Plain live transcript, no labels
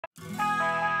Knock,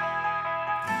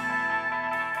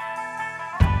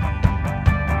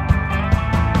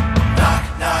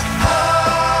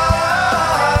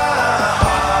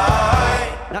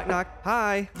 knock,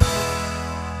 hi.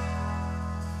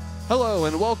 Hello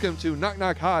and welcome to Knock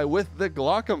Knock Hi with the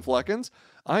Glockenfleckens.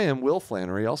 I am Will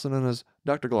Flannery, also known as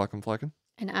Dr. Glockenflecken.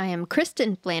 And I am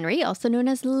Kristen Flannery, also known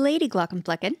as Lady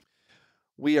Glockenflecken.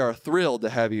 We are thrilled to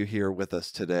have you here with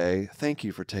us today. Thank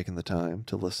you for taking the time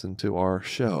to listen to our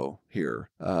show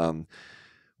here.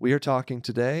 We are talking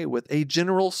today with a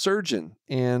general surgeon,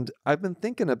 and I've been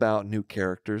thinking about new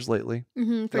characters lately.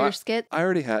 For your skit? I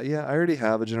already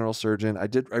have a general surgeon.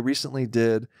 I recently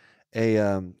did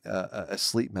a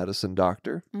sleep medicine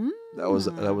doctor. That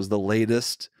was the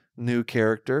latest new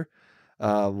character,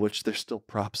 which there's still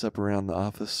props up around the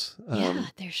office. Yeah,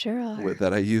 there sure are.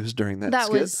 That I used during that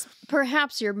skit. That was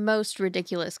perhaps your most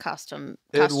ridiculous costume.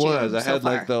 It was. I so had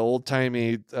far. like the old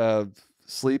timey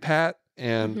sleep hat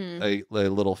and a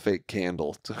little fake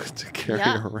candle to carry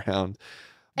around.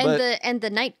 And the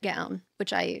nightgown, which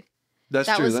that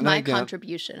true. was The my nightgown,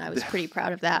 contribution. I was pretty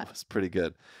proud of that. It was pretty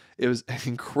good. It was an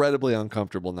incredibly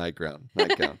uncomfortable nightgown.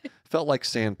 Felt like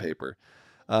sandpaper.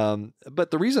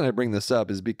 But the reason I bring this up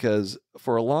is because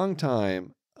for a long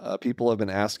time, people have been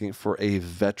asking for a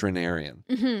veterinarian.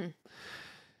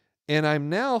 And I'm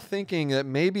now thinking that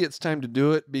maybe it's time to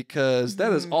do it because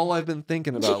that is all I've been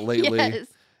thinking about lately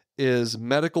is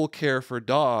medical care for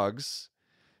dogs,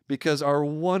 because our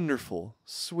wonderful,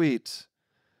 sweet,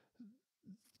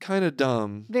 kind of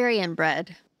dumb, very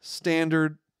inbred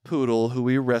standard poodle who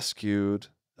we rescued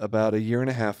about 1.5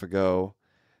 years ago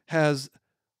has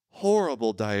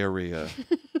horrible diarrhea.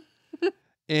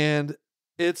 And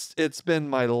it's been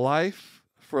my life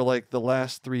for like the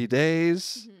last 3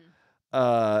 days.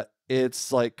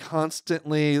 It's like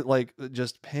constantly like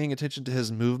just paying attention to his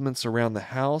movements around the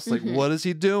house. Like, what is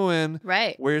he doing?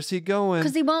 Right. Where's he going?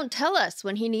 Because he won't tell us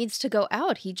when he needs to go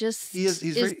out. He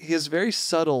has very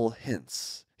subtle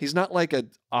hints. He's not like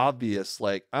an obvious,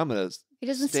 like, I'm going to He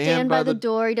doesn't stand by the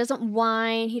door. He doesn't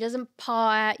whine. He doesn't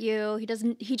paw at you. He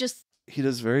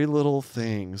does very little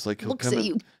things. Like he'll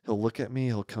look at me.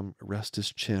 He'll come rest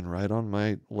his chin right on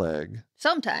my leg.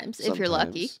 Sometimes, if you're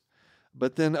lucky.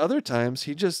 But then other times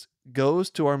he just goes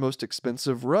to our most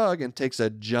expensive rug and takes a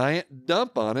giant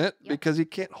dump on it because he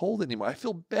can't hold it anymore. I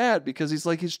feel bad because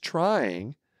he's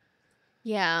trying.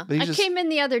 Yeah. I came in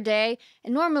the other day,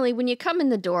 and normally when you come in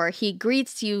the door, he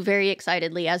greets you very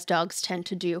excitedly, as dogs tend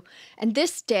to do. And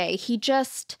this day, he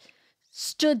just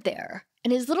stood there,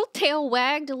 and his little tail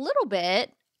wagged a little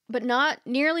bit, but not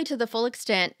nearly to the full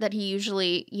extent that he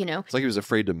usually, It's like he was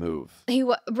afraid to move.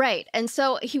 Right. And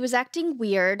so he was acting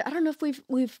weird. I don't know if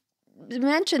we've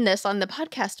mentioned this on the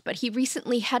podcast, but he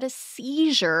recently had a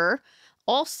seizure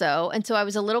also. And so I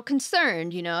was a little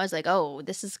concerned, I was like, oh,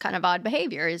 this is kind of odd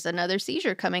behavior. Is another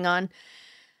seizure coming on?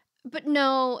 But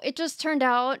no, it just turned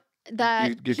out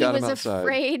that he was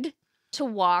afraid to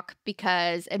walk,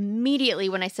 because immediately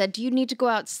when I said, do you need to go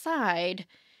outside?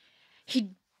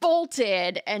 He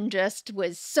bolted and just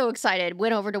was so excited,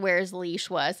 went over to where his leash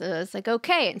was. And I was like,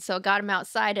 okay. And so I got him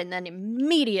outside, and then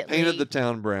immediately painted the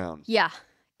town brown. Yeah,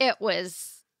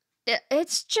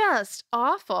 it's just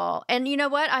awful. And you know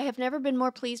what? I have never been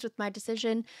more pleased with my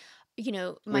decision.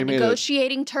 My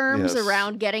negotiating terms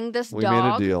around getting this dog. We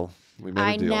made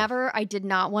a deal. I did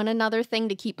not want another thing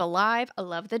to keep alive. I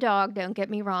love the dog. Don't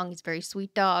get me wrong. He's a very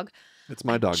sweet dog. It's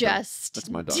my dog. That's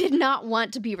my dog. Did not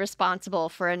want to be responsible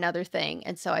for another thing.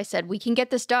 And so I said, we can get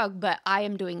this dog, but I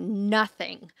am doing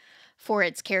nothing for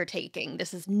its caretaking.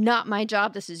 This is not my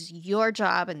job. This is your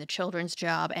job and the children's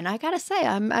job. And I gotta say,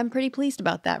 I'm pretty pleased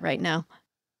about that right now.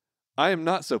 I am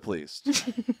not so pleased.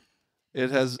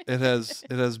 It has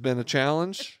been a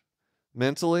challenge,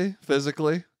 mentally,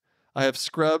 physically. I have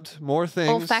scrubbed more things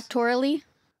olfactorily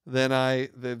than I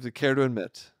care to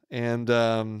admit. And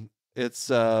it's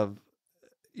having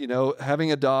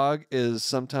a dog is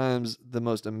sometimes the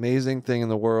most amazing thing in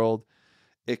the world.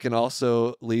 It can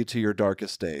also lead to your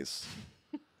darkest days.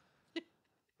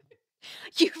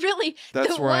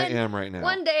 That's where I am right now.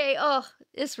 One day,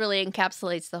 this really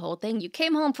encapsulates the whole thing. You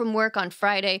came home from work on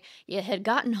Friday. You had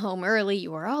gotten home early.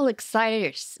 You were all excited.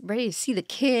 You're ready to see the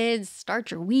kids,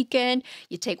 start your weekend.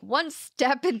 You take one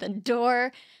step in the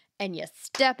door, and you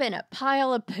step in a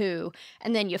pile of poo,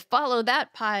 and then you follow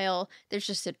that pile. There's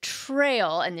just a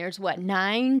trail, and there's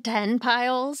 9, 10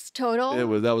 piles total.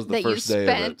 That was the first day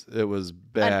of it. It was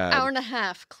bad. An hour and a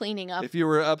half cleaning up. If you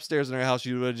were upstairs in our house,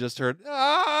 you would have just heard,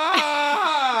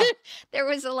 ah! There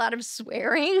was a lot of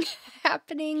swearing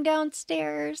happening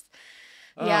downstairs.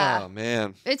 Yeah. Oh,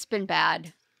 man. It's been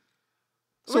bad.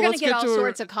 We're going to get all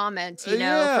sorts of comments,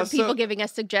 from people giving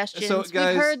us suggestions. So,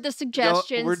 guys, we've heard the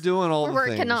suggestions. We're doing all the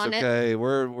working things, on okay?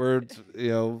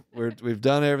 We've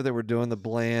done everything. We're doing the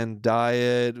bland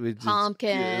diet. We just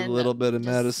pumpkin, a little bit of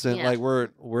medicine. Yeah. Like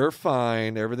we're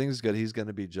fine. Everything's good. He's going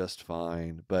to be just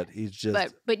fine. But he's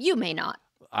just. But you may not.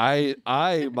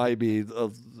 I might be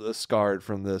scarred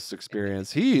from this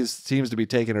experience. He seems to be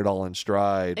taking it all in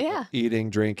stride. Yeah. Eating,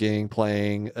 drinking,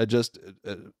 playing,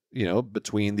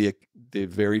 between the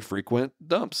very frequent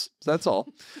dumps. That's all.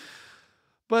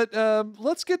 But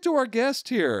let's get to our guest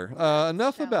here.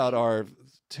 Enough about our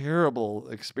terrible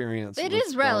experience. It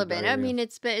is relevant. I mean,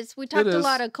 we talked a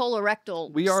lot of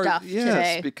colorectal stuff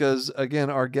today. Because again,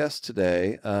 our guest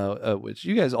today, which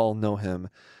you guys all know him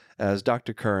as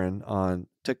Dr. Karan on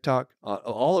TikTok,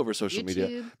 all over social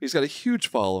media. He's got a huge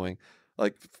following,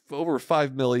 like over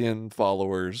 5 million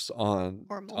followers on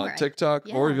TikTok,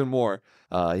 or even more.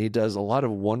 He does a lot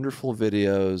of wonderful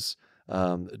videos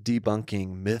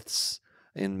debunking myths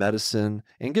in medicine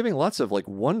and giving lots of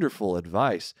wonderful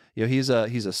advice. He's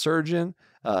a surgeon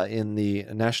in the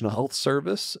National Health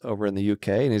Service over in the UK,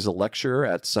 and he's a lecturer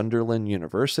at Sunderland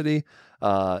University.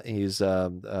 He's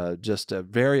just a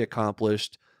very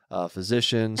accomplished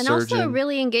physician, surgeon. And also a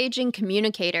really engaging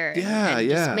communicator. And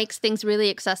just makes things really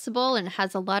accessible and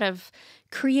has a lot of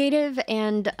creative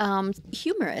and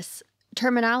humorous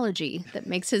terminology that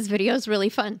makes his videos really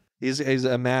fun. He's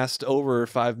amassed over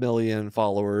 5 million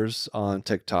followers on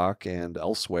TikTok and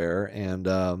elsewhere,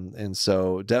 and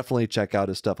so definitely check out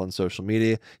his stuff on social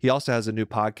media. He also has a new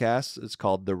podcast. It's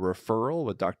called The Referral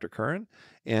with Dr. Karan,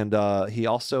 and he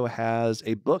also has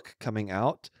a book coming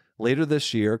out later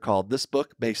this year called This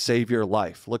Book May Save Your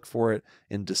Life. Look for it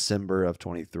in December of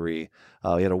 23.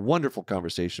 We had a wonderful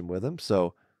conversation with him,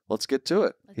 so let's get to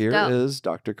it. Here is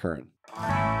Dr. Karan.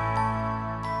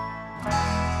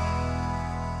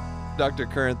 Dr.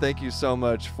 Karan, thank you so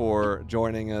much for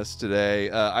joining us today.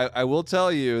 I will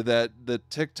tell you that the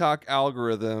TikTok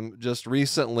algorithm just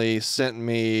recently sent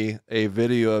me a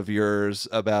video of yours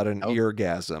about an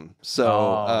eargasm.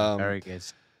 So, very good.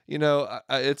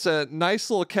 It's a nice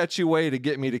little catchy way to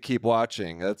get me to keep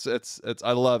watching.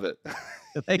 I love it.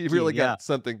 You really got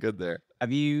something good there. Are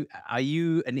you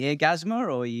an eargasmer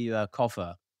or are you a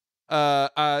cougher?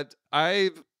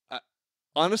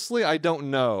 Honestly, I don't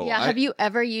know. Yeah, have you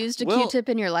ever used a Q-tip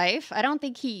in your life? I don't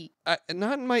think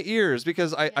not in my ears,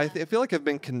 because I feel like I've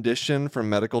been conditioned from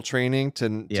medical training to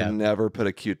never put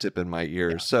a Q-tip in my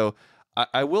ears. Yeah. So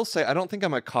I will say I don't think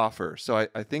I'm a cougher. So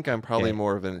I think I'm probably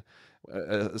more of an,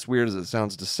 as weird as it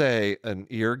sounds to say, an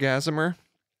eargasmer.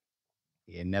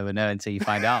 You never know until you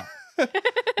find out.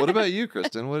 What about you,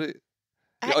 Kristen?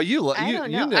 You've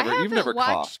never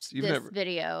coughed. You've never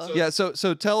video. Yeah,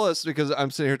 so tell us, because I'm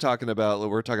sitting here we're talking about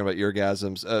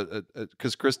eargasms,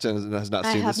 because Kristen has not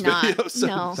seen this video.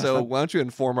 So why don't you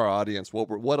inform our audience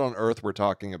what on earth we're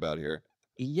talking about here?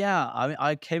 Yeah,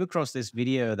 I came across this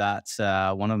video that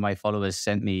one of my followers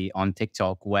sent me on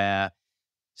TikTok, where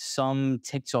some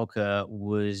TikToker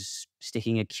was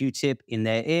sticking a Q-tip in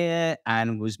their ear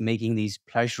and was making these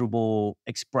pleasurable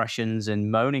expressions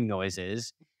and moaning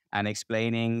noises, and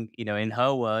explaining, in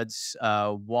her words,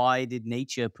 why did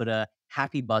nature put a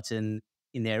happy button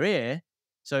in their ear?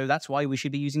 So that's why we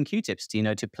should be using Q-tips,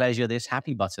 to pleasure this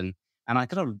happy button. And I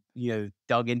kind of,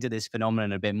 dug into this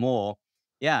phenomenon a bit more.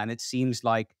 Yeah, and it seems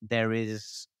like there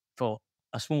is, for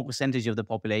a small percentage of the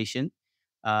population,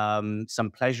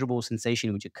 some pleasurable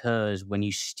sensation which occurs when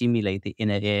you stimulate the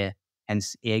inner ear,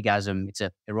 hence eargasm. It's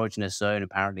an erogenous zone,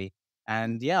 apparently.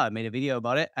 And yeah, I made a video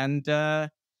about it, and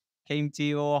came to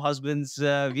your husband's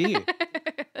view.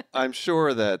 I'm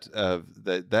sure that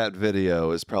that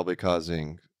video is probably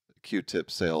causing Q-tip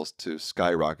sales to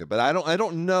skyrocket. But I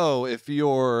don't know if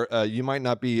you might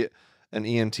not be an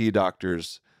ENT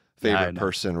doctor's favorite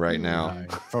person right now. No,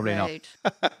 probably not.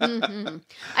 Mm-hmm.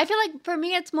 I feel like for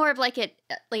me, it's more of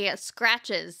it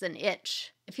scratches an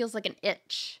itch. It feels like an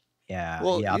itch. Yeah.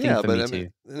 Well, I think for me too.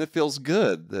 And it feels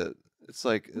good. That it's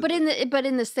like, but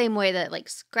in the same way that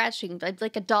scratching,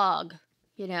 like a dog,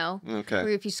 okay, where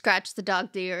if you scratch the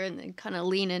dog's ear and then kind of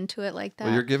lean into it like that.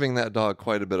 Well, you're giving that dog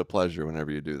quite a bit of pleasure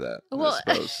whenever you do that. Well,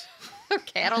 I suppose.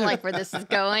 Okay, I don't like where this is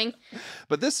going.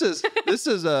 But this is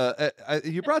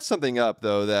you brought something up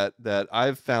though that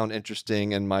I've found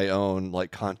interesting in my own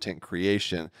content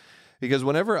creation, because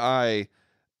whenever I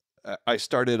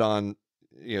started on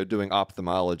doing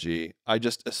ophthalmology, I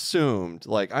just assumed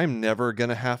I'm never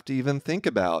gonna have to even think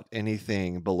about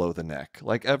anything below the neck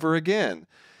ever again.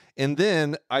 And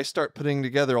then I start putting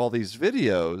together all these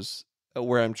videos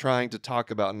where I'm trying to talk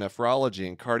about nephrology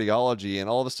and cardiology, and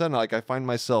all of a sudden I find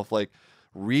myself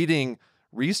reading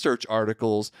research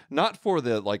articles, not for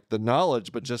the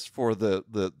knowledge, but just for the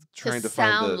trying to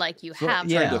find sound the like you For- have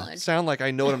yeah. trying to knowledge. sound like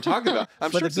I know what I'm talking about.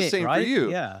 I'm For sure the it's the bit, same for right? you.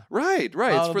 Yeah. Right.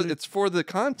 But- It's for the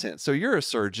content. So you're a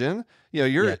surgeon. You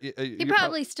know, He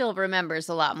probably still remembers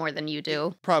a lot more than you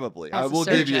do. probably. I as a will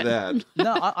give you surgeon. that.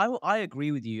 No, I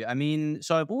agree with you. I mean,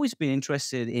 so I've always been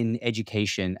interested in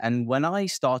education. And when I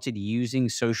started using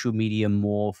social media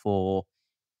more for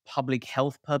public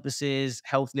health purposes,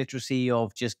 health literacy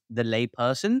of just the lay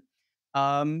person,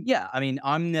 yeah, I mean,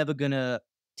 I'm never going to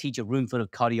teach a room full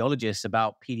of cardiologists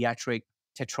about pediatric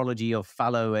tetralogy of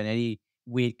Fallot and any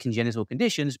weird congenital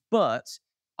conditions, but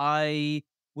I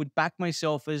would back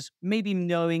myself as maybe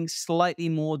knowing slightly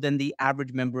more than the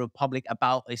average member of public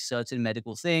about a certain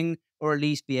medical thing, or at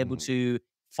least be able Mhm. to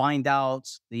find out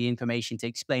the information to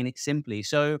explain it simply.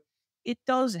 So it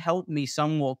does help me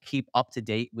somewhat keep up to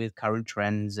date with current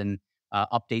trends and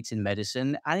updates in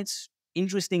medicine. And it's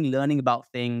interesting learning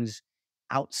about things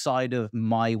outside of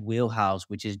my wheelhouse,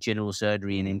 which is general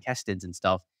surgery and Mhm. intestines and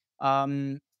stuff.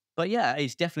 Um, but yeah,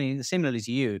 it's definitely similar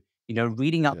to you. You know,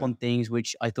 reading up Yeah. on things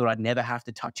which I thought I'd never have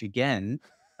to touch again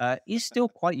is still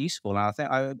quite useful. And I think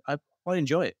I quite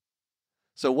enjoy it.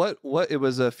 So what it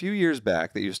was a few years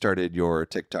back that you started your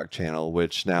TikTok channel,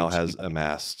 which now has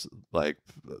amassed like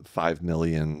 5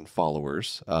 million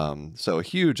followers. So a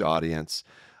huge audience.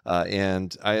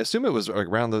 And I assume it was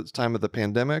around the time of the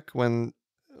pandemic when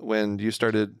you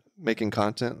started making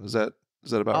content. Is that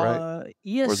about right?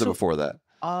 Yes. Or is it before that?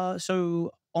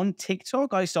 So on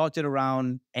TikTok, I started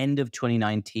around end of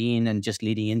 2019, and just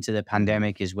leading into the Mhm.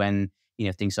 pandemic is when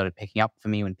things started picking up for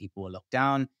me when people were locked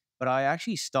down. But I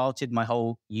actually started my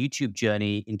whole YouTube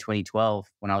journey in 2012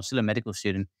 when I was still a medical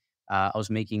student. I was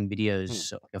making videos, Hmm.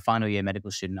 so like a final year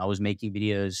medical student. I was making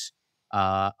videos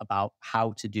about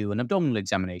how to do an abdominal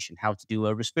examination, how to do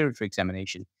a respiratory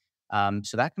examination.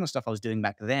 So that kind of stuff I was doing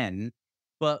back then,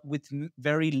 but with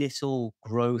very little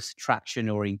growth, traction,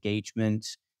 or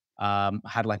engagement. I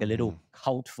had like a little Mhm.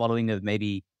 cult following of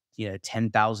maybe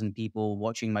 10,000 people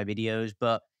watching my videos.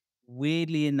 But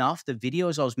weirdly enough, the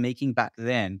videos I was making back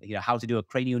then, how to do a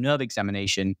cranial nerve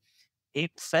examination,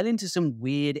 it fell into some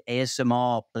weird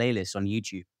ASMR playlists on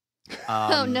YouTube.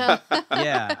 Oh Um, no.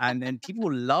 yeah, and then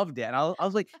people loved it, and I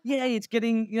was like, "Yeah, it's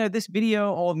getting this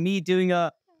video of me doing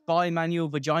a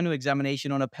bimanual vaginal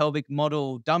examination on a pelvic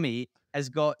model dummy has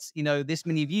got this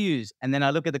many views." And then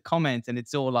I look at the comments, and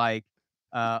it's all like,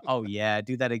 "Oh yeah,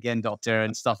 do that again, doctor,"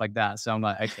 and stuff like that. So I'm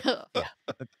like, "Okay, yeah,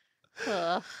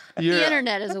 Ugh. The You're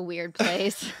internet is a weird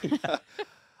place.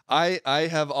 I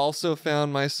have also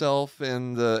found myself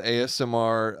in the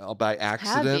ASMR by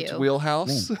accident you?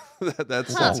 wheelhouse.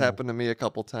 That's Huh. happened to me a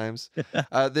couple times.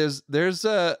 There's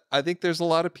I think there's a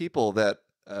lot of people that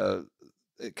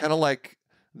kind of like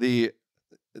the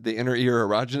inner ear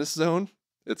erogenous zone.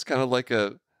 It's kind of like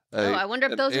Oh, I wonder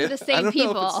if those are the I same don't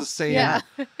people. know if it's the same. Yeah.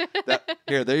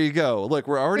 There you go. Look,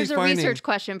 we're already There's a finding research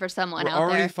question for someone we're out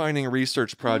already there. finding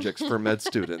research projects for med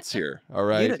students here. All You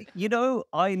right.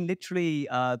 I literally,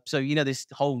 so this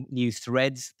whole new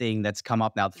Threads thing that's come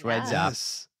up now, Threads Yeah. app.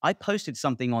 Yes. I posted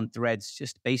something on Threads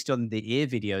just based on the ear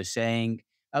video saying,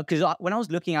 because when I was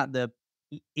looking at the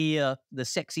the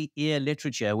sexy ear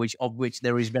literature, of which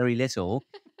there is very little,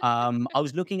 I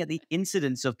was looking at the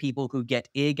incidence of people who get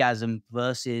eargasm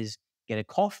versus get a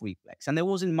cough reflex, and there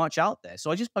wasn't much out there.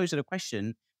 So I just posted a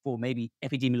question for maybe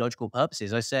epidemiological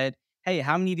purposes. I said, "Hey,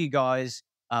 how many of you guys,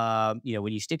 when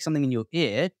you stick something in your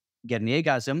ear, get an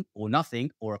eargasm or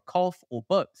nothing, or a cough or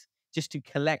both?" Just to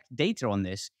collect data on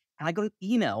this. And I got an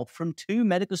email from 2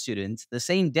 medical students the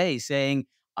same day saying,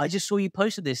 "I just saw you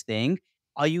posted this thing.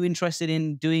 Are you interested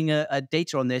in doing a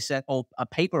data on this or a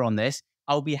paper on this?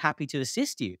 I'll be happy to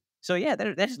assist you." So yeah,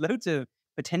 there's loads of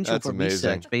potential That's for amazing.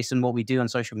 research based on what we do on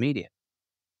social media.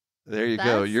 There you go.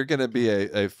 That's- You're going to be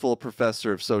a full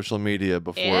professor of social media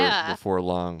Yeah. before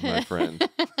long, my friend.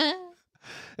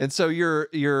 And so you're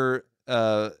you're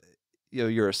a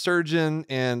surgeon,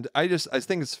 and I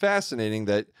think it's fascinating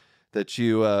that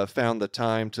you found the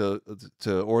time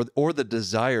or the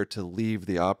desire to leave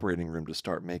the operating room to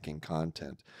start making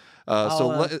content. So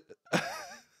I'll, let,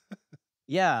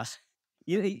 Yeah.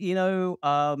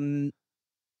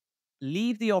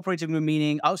 Leave the operating room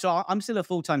meaning, I'm still a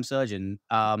full-time surgeon.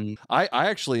 I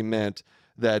actually meant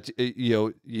that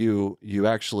you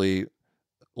actually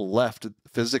left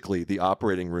physically the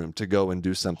operating room to go and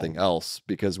do something else,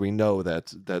 because we know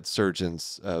that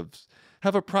surgeons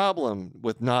have a problem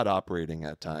with not operating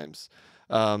at times.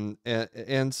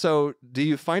 And so do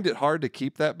you find it hard to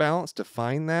keep that balance, to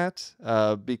find that?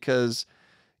 Because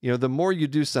the more you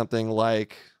do something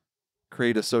like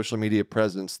create a social media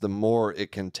presence, the more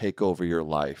it can take over your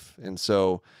life. And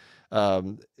so,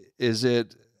 um,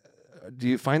 do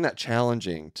you find that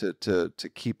challenging to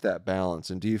keep that balance?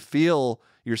 And do you feel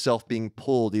yourself being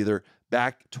pulled either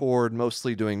back toward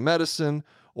mostly doing medicine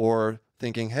or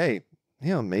thinking, hey,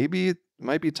 maybe it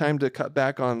might be time to cut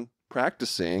back on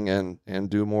practicing and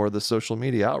do more of the social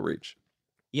media outreach?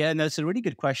 Yeah, no, it's a really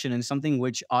good question and something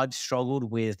which I've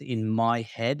struggled with in my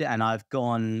head, and I've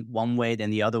gone one way then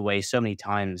the other way so many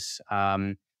times.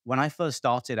 When I first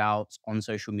started out on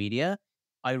social media,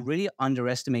 I really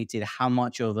underestimated how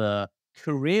much of a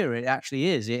career it actually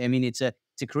is. I mean, it's a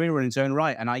career in its own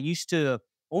right, and I used to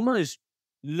almost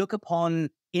look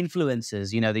upon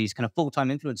influencers, these kind of full time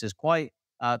influencers, quite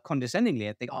condescendingly.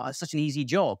 I think, oh, it's such an easy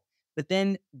job. But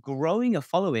then growing a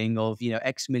following of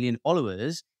X million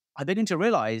followers, I began to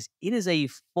realize it is a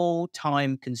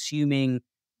full-time consuming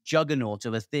juggernaut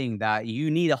of a thing that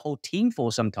you need a whole team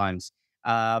for sometimes.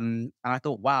 And I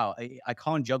thought, wow, I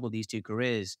can't juggle these two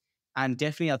careers. And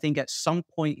definitely, I think at some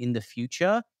point in the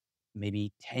future,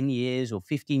 maybe 10 years or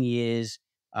 15 years,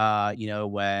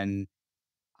 when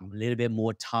I'm a little bit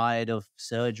more tired of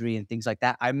surgery and things like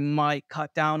that, I might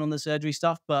cut down on the surgery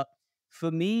stuff. But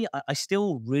for me, I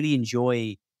still really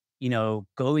enjoy,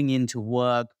 going into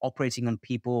work, operating on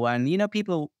people. And,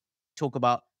 people talk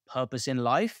about purpose in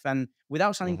life. And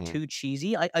without sounding Hmm. too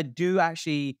cheesy, I do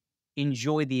actually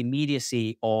enjoy the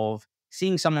immediacy of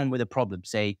seeing someone with a problem,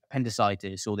 say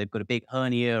appendicitis, or they've got a big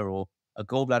hernia or a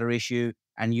gallbladder issue,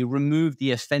 and you remove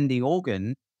the offending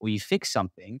organ or you fix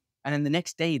something and then the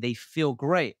next day they feel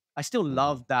great. I still Hmm.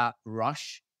 love that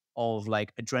rush of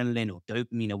like adrenaline or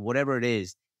dopamine or whatever it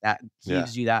is that Yeah.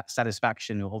 gives you that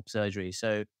satisfaction of surgery.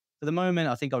 So for the moment,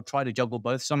 I think I'll try to juggle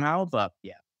both somehow. But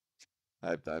yeah,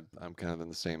 I'm kind of in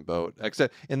the same boat.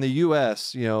 Except in the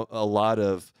U.S., a lot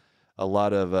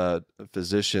of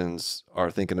physicians are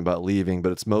thinking about leaving,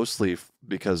 but it's mostly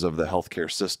because of the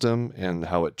healthcare system and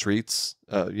how it treats,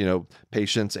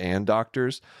 patients and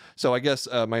doctors. So I guess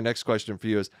my next question for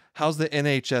you is, how's the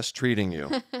NHS treating you?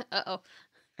 Uh-oh.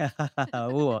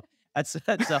 Ooh, that's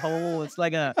a whole. It's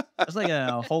like a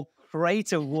whole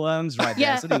crate of worms right there.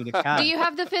 Yeah. It's not even a Do can. you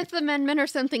have the Fifth Amendment or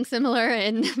something similar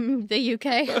in the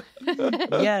UK?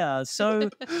 Yeah. So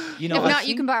If I not, you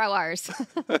think can borrow ours.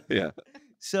 Yeah.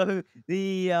 so.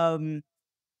 The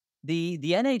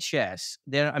NHS,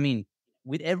 I mean,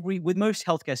 with most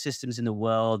healthcare systems in the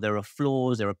world, there are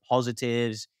flaws, there are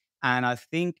positives, and I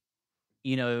think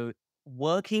you know,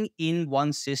 working in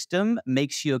one system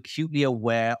makes you acutely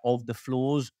aware of the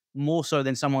flaws more so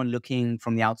than someone looking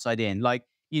from the outside in. Like,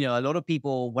 a lot of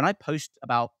people, when I post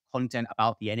about content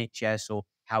about the NHS or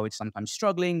how it's sometimes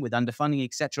struggling with underfunding,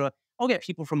 etc., I'll get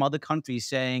people from other countries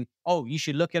saying, oh, you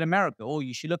should look at America or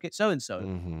you should look at so and so.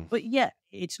 Hmm. But yeah,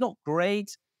 it's not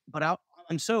great, but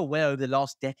I'm so aware over the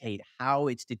last decade how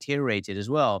it's deteriorated as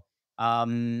well.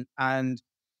 And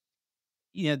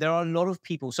there are a lot of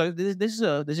people. So there's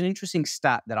an interesting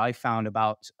stat that I found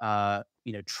about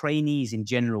trainees in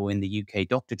general in the UK,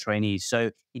 doctor trainees.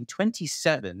 So in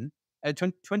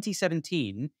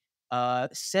 2017,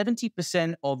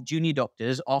 70% of junior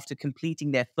doctors, after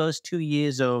completing their first 2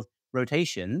 years of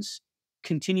rotations,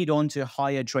 continued on to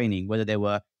higher training, whether they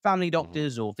were family Hmm.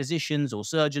 doctors or physicians or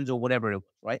surgeons or whatever it was.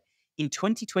 Right. In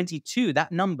 2022,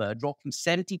 that number dropped from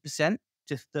 70%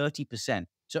 to 30%.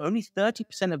 So only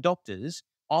 30% of doctors,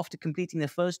 after completing their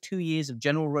first 2 years of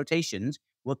general rotations,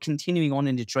 were continuing on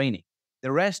into training.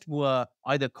 The rest were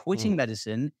either quitting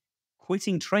medicine,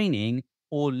 quitting training,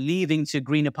 or leaving to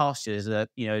greener pastures,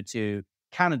 to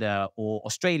Canada or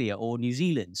Australia or New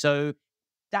Zealand. So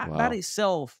that Wow.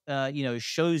 itself,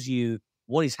 shows you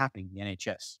what is happening in the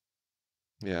NHS.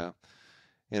 Yeah.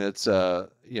 And it's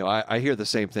I hear the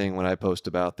same thing when I post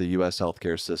about the US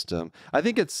healthcare system. I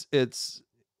think it's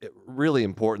really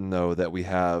important though that we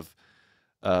have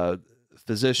uh,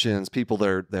 physicians, people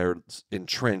they're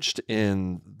entrenched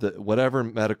in the whatever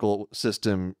medical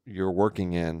system you're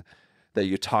working in, that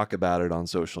you talk about it on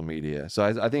social media. So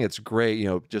I think it's great,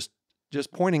 just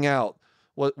pointing out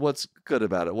what's good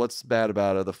about it, what's bad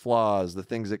about it, the flaws, the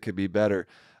things that could be better.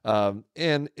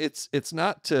 And it's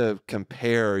not to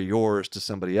compare yours to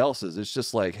somebody else's. It's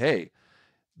just like, hey,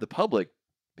 the public,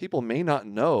 people may not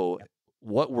know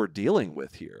what we're dealing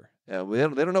with here. They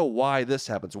don't know why this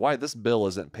happens, why this bill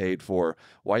isn't paid for,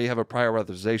 why you have a prior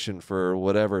authorization for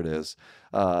whatever it is.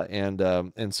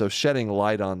 And so shedding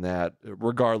light on that,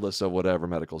 regardless of whatever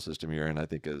medical system you're in, I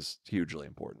think is hugely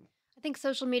important. I think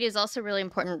social media is also really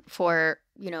important for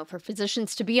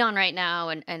physicians to be on right now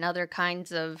and other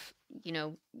kinds of,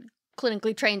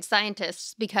 clinically trained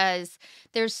scientists because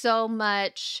there's so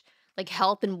much like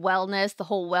health and wellness, the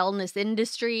whole wellness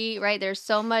industry, right? There's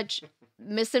so much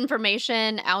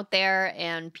misinformation out there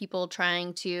and people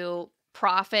trying to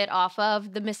profit off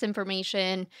of the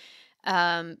misinformation,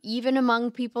 even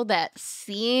among people that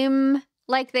seem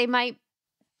like they might,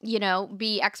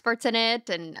 be experts in it.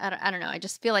 And I don't know. I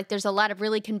just feel like there's a lot of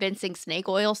really convincing snake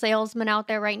oil salesmen out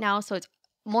there right now. So it's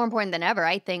more important than ever,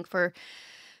 I think, for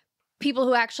people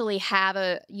who actually have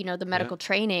the medical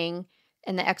training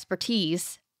and the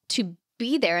expertise to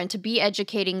be there and to be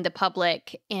educating the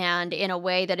public and in a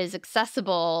way that is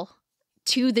accessible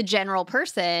to the general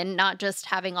person, not just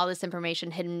having all this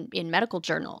information hidden in medical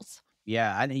journals.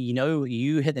 Yeah, and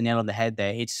you hit the nail on the head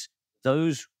there. It's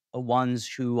those ones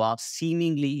who are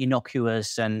seemingly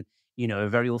innocuous and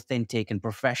very authentic and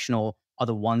professional are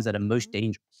the ones that are most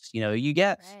dangerous. You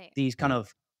get Right. these kind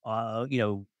of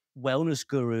wellness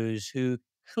gurus who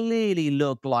clearly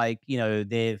look like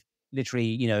they've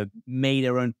literally made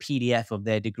their own PDF of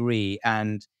their degree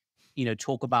and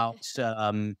talk about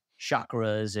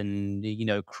chakras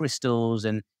and crystals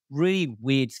and really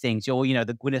weird things. Or,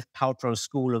 the Gwyneth Paltrow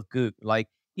school of goop. Like,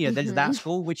 there's that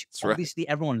school, which That's right. obviously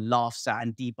everyone laughs at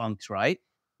and debunks, right?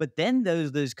 But then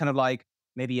there's kind of like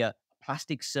maybe a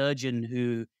plastic surgeon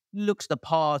who looks the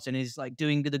part and is like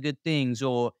doing the good things,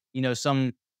 or,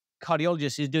 some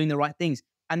cardiologist is doing the right things.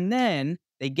 And then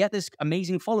they get this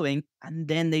amazing following and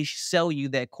then they sell you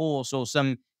their course or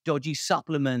some dodgy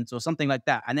supplement or something like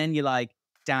that. And then you're like,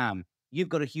 damn, you've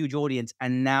got a huge audience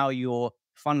and now you're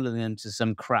funneling them to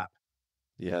some crap.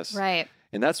 Yes. Right.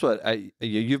 And that's what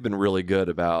you've been really good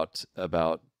about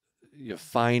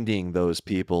finding those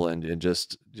people and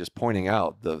just pointing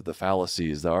out the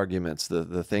fallacies, the arguments,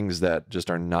 the things that just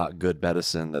are not good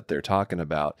medicine that they're talking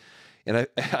about. And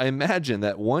I imagine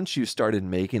that once you started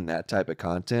making that type of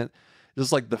content,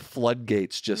 just like the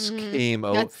floodgates just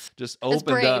just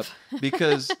opened up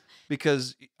because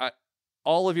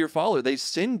all of your followers, they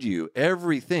send you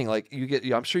everything. Like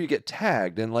I'm sure you get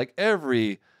tagged and like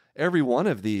every one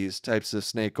of these types of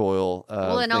snake oil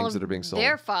and all things of that are being sold.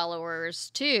 their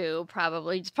followers too,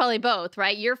 probably. It's probably both,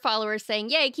 right? Your followers saying,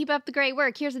 "Yay, keep up the great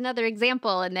work. Here's another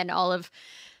example," and then all of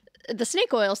the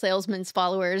snake oil salesman's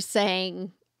followers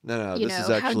saying, No, this is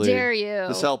 "How actually dare you?"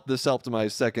 This helped my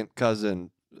second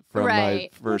cousin from my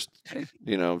first,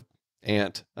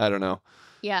 aunt. I don't know.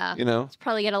 Yeah. It's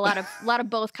probably get a lot of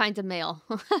both kinds of mail.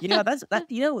 That's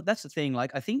the thing.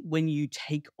 Like, I think when you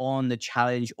take on the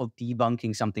challenge of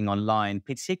debunking something online,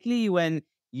 particularly when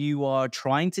you are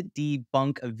trying to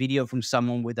debunk a video from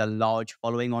someone with a large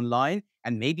following online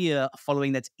and maybe a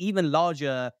following that's even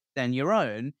larger than your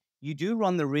own, you do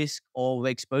run the risk of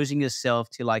exposing yourself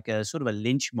to like a sort of a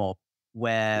lynch mob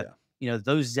where,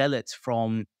 those zealots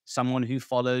from someone who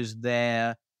follows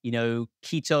their,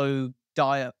 keto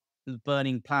diet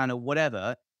burning plan or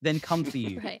whatever, then come for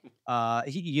you. Right.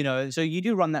 So you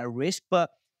do run that risk. And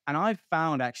I've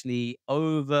found actually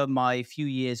over my few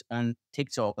years on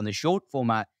TikTok, on the short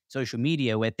format social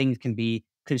media, where things can be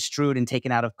construed and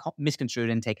taken out of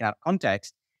misconstrued and taken out of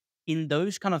context, in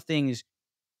those kind of things,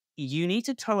 you need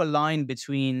to toe a line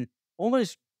between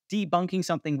almost debunking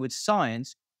something with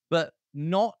science, but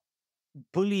not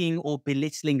bullying or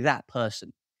belittling that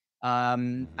person.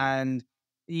 And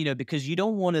because you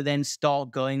don't want to then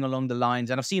start going along the lines,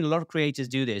 and I've seen a lot of creators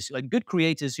do this, like good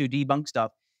creators who debunk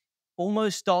stuff,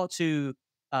 almost start to,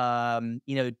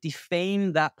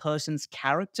 defame that person's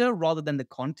character rather than the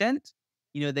content.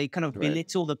 They kind of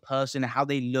belittle the person, how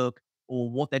they look or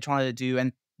what they're trying to do,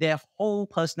 and their whole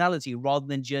personality rather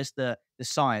than just the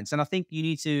science. And I think you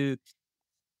need to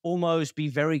almost be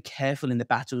very careful in the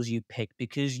battles you pick,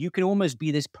 because you can almost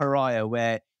be this pariah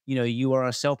where, you are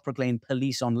a self-proclaimed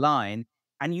police online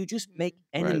and you just make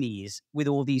enemies with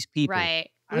all these people. Right.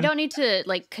 We don't need to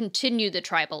continue the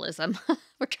tribalism.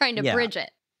 We're trying to bridge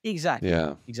it. Exactly.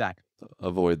 Yeah. Exactly.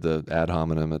 Avoid the ad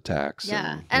hominem attacks.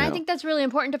 Yeah. And I think that's really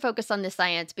important to focus on the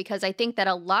science, because I think that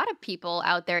a lot of people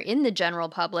out there in the general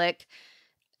public,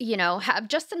 have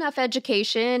just enough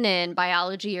education in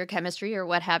biology or chemistry or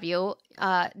what have you,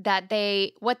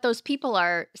 that what those people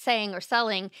are saying or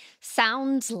selling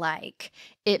sounds like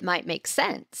it might make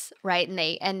sense, right?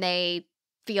 And they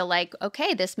feel like,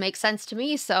 okay, this makes sense to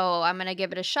me, so I'm going to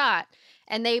give it a shot.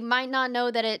 And they might not know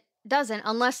that it doesn't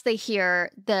unless they hear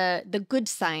the good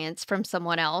science from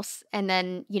someone else. And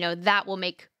then, that will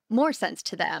make more sense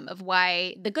to them of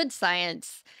why the good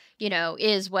science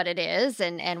is what it is,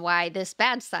 and why this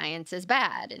bad science is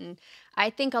bad. And I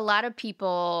think a lot of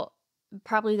people,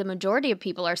 probably the majority of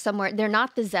people, are somewhere, they're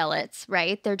not the zealots,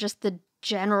 right? They're just the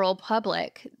general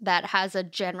public that has a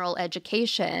general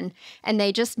education, and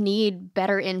they just need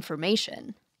better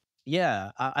information.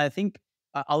 Yeah, I think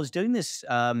I was doing this.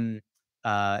 An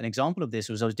example of this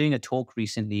was I was doing a talk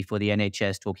recently for the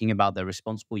NHS talking about the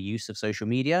responsible use of social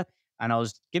media, and I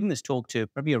was giving this talk to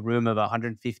probably a room of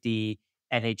 150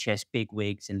 NHS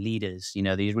bigwigs and leaders. You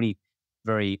know, these really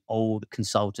very old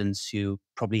consultants who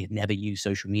probably had never used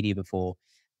social media before.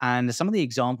 And some of the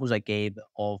examples I gave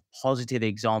of positive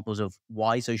examples of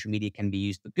why social media can be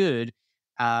used for good.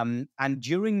 And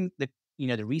during the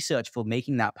research for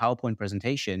making that PowerPoint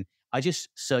presentation, I just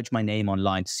searched my name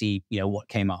online to see, what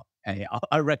came up.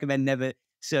 I recommend never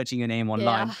searching your name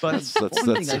online. Yeah. But one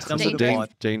thing I that's stumbled dangerous.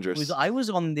 upon dangerous. was I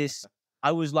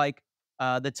was like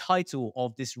the title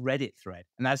of this Reddit thread.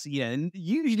 And that's,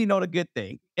 usually not a good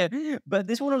thing. But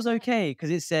this one was okay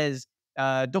because it says,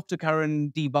 Dr.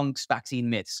 Karan debunks vaccine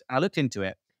myths. And I looked into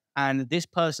it. And this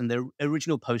person, the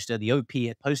original poster, the OP,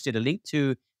 had posted a link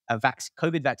to a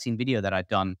COVID vaccine video that I'd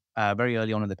done very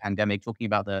early on in the pandemic, talking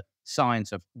about the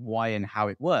science of why and how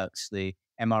it works, the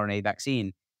mRNA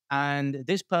vaccine. And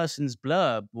this person's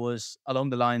blurb was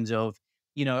along the lines of,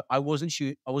 I wasn't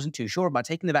too sure about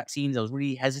taking the vaccines. I was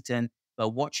really hesitant, but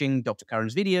watching Dr.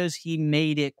 Karen's videos, he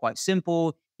made it quite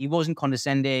simple. He wasn't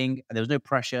condescending. There was no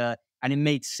pressure, and it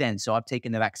made sense. So I've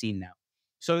taken the vaccine now.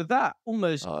 So that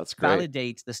almost Oh, that's great.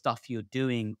 validates the stuff you're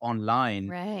doing online.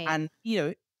 Right. And,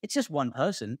 it's just one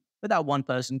person, but that one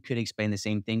person could explain the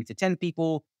same thing to 10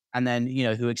 people, and then,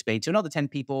 who explained to another 10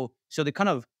 people. So the kind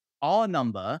of R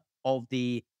number of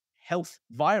the health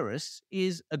virus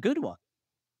is a good one.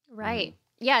 Right.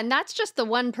 Yeah, and that's just the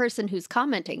one person who's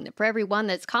commenting. For every one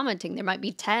that's commenting, there might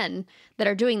be 10 that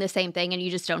are doing the same thing, and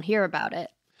you just don't hear about it.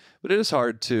 But it is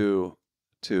hard to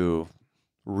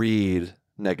read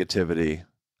negativity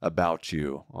about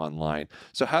you online.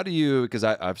 So how do you, because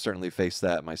I've certainly faced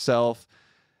that myself,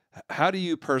 how do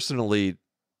you personally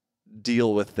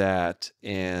deal with that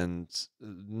and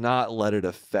not let it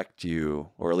affect you,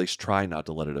 or at least try not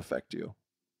to let it affect you?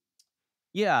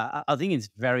 Yeah, I think it's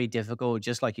very difficult.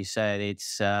 Just like you said,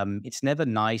 it's never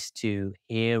nice to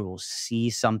hear or see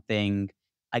something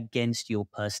against your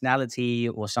personality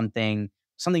or something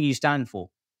you stand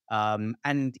for.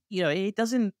 And it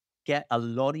doesn't get a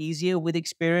lot easier with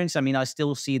experience. I mean, I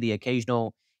still see the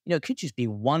occasional, it could just be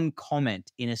one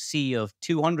comment in a sea of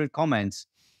 200 comments,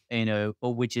 or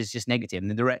which is just negative, and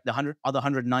then the other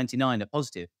 199 are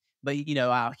positive. But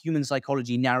our human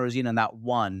psychology narrows in on that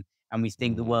one, and we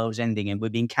think the world's ending and we're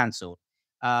being cancelled.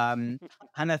 And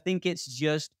I think it's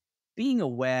just being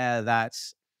aware that,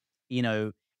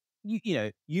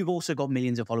 you've also got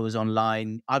millions of followers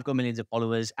online. I've got millions of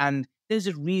followers, and there's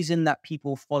a reason that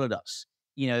people followed us.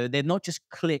 They're not just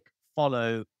click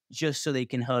follow just so they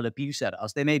can hurl abuse at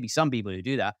us. There may be some people who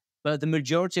do that, but the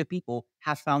majority of people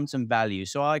have found some value.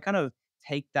 So I kind of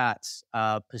take that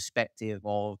perspective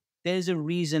of there's a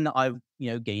reason I've,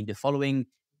 gained a following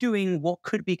doing what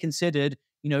could be considered,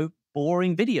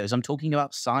 boring videos. I'm talking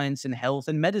about science and health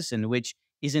and medicine, which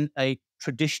isn't a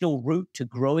traditional route to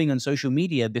growing on social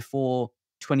media before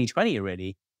 2020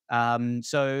 already.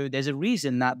 So there's a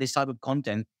reason that this type of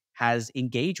content has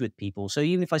engaged with people. So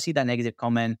even if I see that negative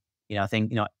comment, I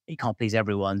think, it can't please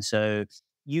everyone. So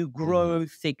you grow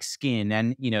thick skin,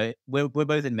 and, we're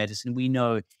both in medicine. We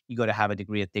know you got to have a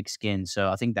degree of thick skin. So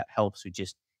I think that helps with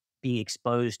just being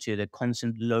exposed to the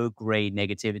constant low grade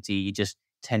negativity. You just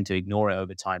tend to ignore it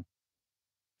over time.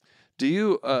 Do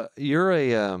you, you're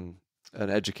an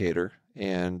educator,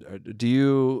 and do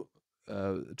you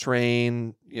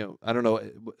train, I don't know,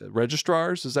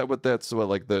 registrars? Is that what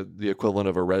like the equivalent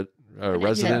of a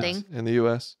resident attending. in the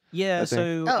US? Yeah. I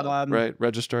think. So, Right.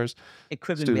 Registrars.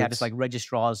 equivalent, we have Students. just like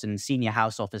registrars and senior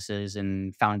house officers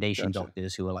and foundation Gotcha.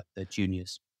 doctors who are like the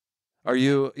juniors. Are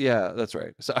you? Yeah, that's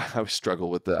right. So I always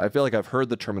struggle with that. I feel like I've heard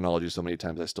the terminology so many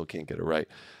times I still can't get it right.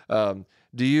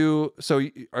 Do you? So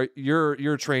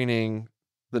you're training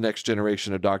the next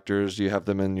generation of doctors? Do you have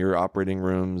them in your operating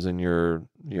rooms, and you're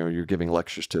giving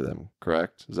lectures to them?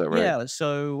 Correct? Is that right? Yeah.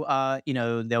 So,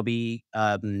 there'll be,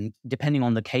 depending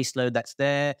on the caseload that's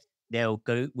there,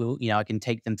 I can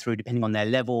take them through depending on their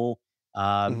level,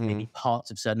 maybe parts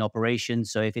of certain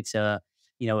operations. So if it's a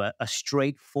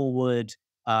straightforward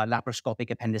laparoscopic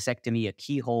appendectomy, a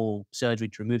keyhole surgery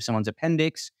to remove someone's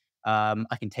appendix,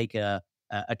 I can take a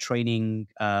training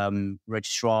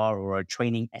registrar or a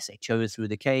training SHO through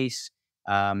the case.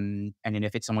 And then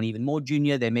if it's someone even more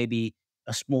junior, there may be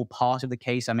a small part of the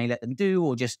case I may let them do,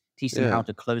 or just teach them how Yeah.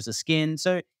 to close the skin.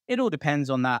 So it all depends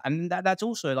on that. And that's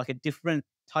also like a different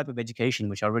type of education,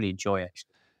 which I really enjoy,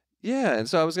 actually. Yeah. And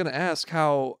so I was going to ask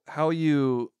how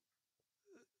you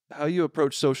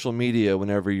approach social media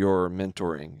whenever you're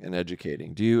mentoring and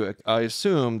educating. I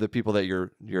assume the people that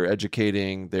you're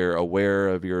educating, they're aware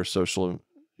of your social,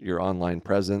 your online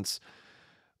presence.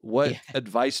 What Yeah.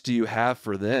 advice do you have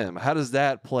for them? How does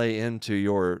that play into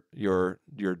your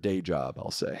day job,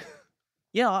 I'll say?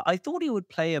 Yeah, I thought it would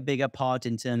play a bigger part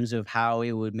in terms of how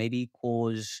it would maybe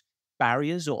cause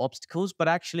barriers or obstacles, but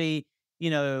actually, you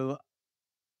know,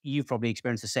 you've probably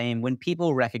experienced the same. When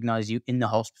people recognize you in the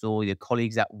hospital, your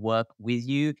colleagues that work with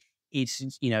you, it's,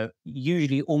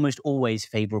 usually almost always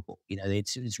favorable.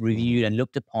 It's Mhm. reviewed and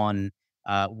looked upon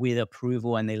with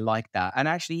approval, and they like that. And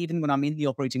actually, even when I'm in the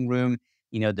operating room,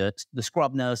 the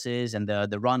scrub nurses and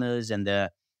the runners and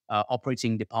the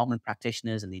operating department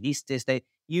practitioners and the anesthetists, they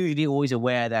usually always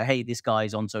aware that, hey, this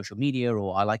guy's on social media,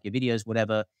 or I like your videos,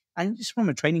 whatever. And just from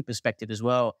a training perspective as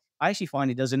well, I actually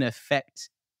find it doesn't affect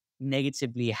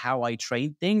negatively how I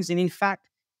train things. And in fact,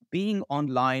 being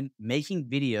online, making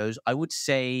videos, I would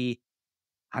say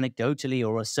anecdotally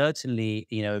or certainly,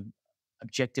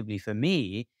 objectively for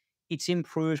me, it's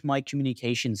improved my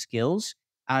communication skills.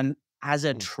 And as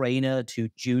a Mm. trainer to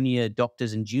junior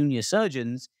doctors and junior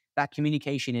surgeons, that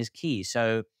communication is key.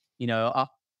 So,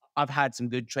 I've had some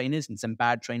good trainers and some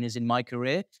bad trainers in my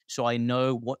career. So I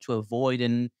know what to avoid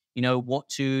and, what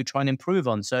to try and improve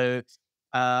on. So,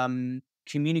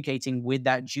 communicating with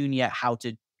that junior how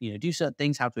to, do certain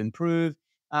things, how to improve,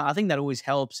 I think that always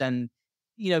helps. And,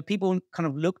 people kind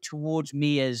of look towards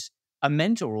me as a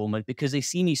mentor almost because they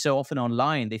see me so often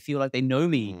online. They feel like they know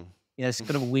me. Mm. It's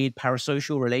kind of a weird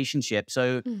parasocial relationship.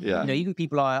 So, Yeah. Mhm. even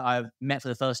people I've met for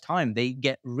the first time, they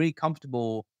get really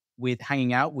comfortable with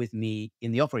hanging out with me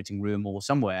in the operating room or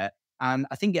somewhere. And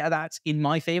I think that's in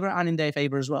my favor and in their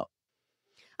favor as well.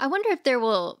 I wonder if there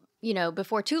will,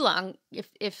 before too long,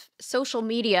 if social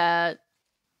media,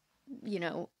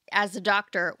 as a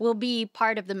doctor, will be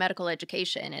part of the medical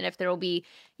education, and if there will be,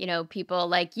 people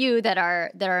like you that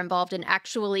are involved in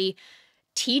actually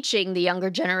teaching the younger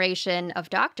generation of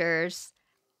doctors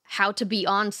how to be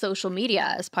on social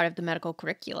media as part of the medical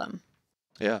curriculum.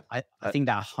 Yeah. I I, think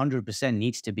that 100%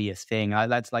 needs to be a thing.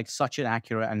 That's like such an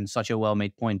accurate and such a well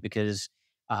made point because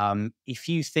if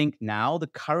you think now, the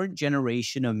current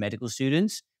generation of medical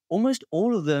students, almost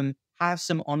all of them have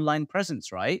some online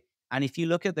presence, right? And if you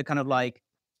look at the kind of like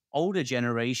older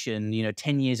generation,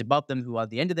 10 years above them who are at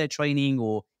the end of their training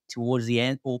or towards the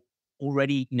end or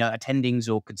already, attendings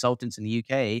or consultants in the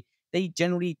UK, they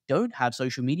generally don't have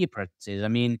social media presences. I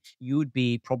mean, you would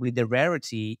be probably the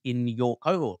rarity in your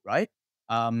cohort, right?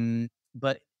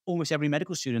 But almost every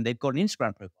medical student, they've got an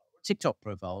Instagram profile, TikTok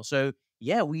profile. So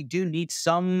yeah, we do need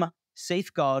some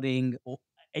safeguarding or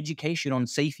education on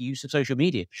safe use of social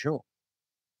media, for sure.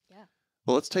 Yeah.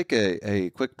 well, let's take a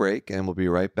quick break and we'll be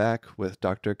right back with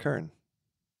Dr. Kern.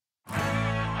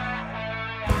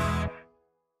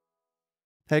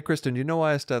 Hey, Kristen, do you know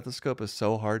why a stethoscope is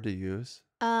so hard to use?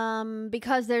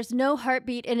 Because there's no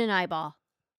heartbeat in an eyeball.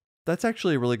 That's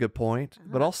actually a really good point,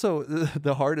 but Uh-huh. also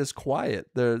the heart is quiet.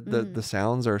 The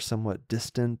sounds are somewhat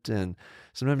distant, and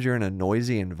sometimes you're in a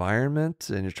noisy environment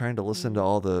and you're trying to listen to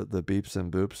all the beeps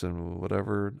and boops and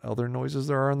whatever other noises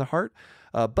there are in the heart.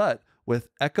 But with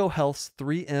Echo Health's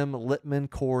 3M Littman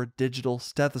Core digital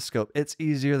stethoscope, it's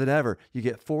easier than ever. You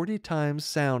get 40 times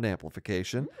sound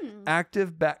amplification, Mm.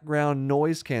 active background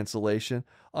noise cancellation.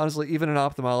 Honestly, even an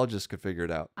ophthalmologist could figure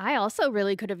it out. I also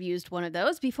really could have used one of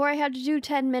those before I had to do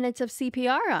 10 minutes of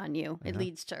CPR on you. It Yeah.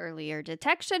 leads to earlier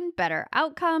detection, better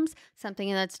outcomes, something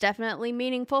that's definitely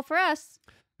meaningful for us.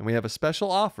 And we have a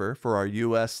special offer for our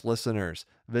U.S. listeners.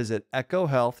 Visit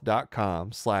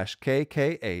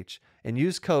echohealth.com/KKH and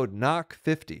use code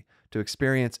KNOCK50 to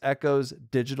experience Echo's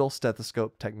digital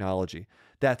stethoscope technology.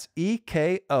 That's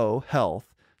EKO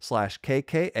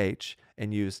Health/KKH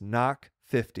and use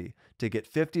KNOCK50 to get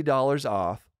 $50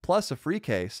 off plus a free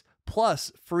case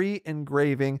plus free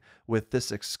engraving with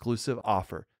this exclusive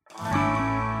offer.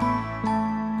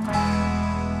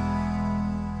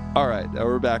 All right,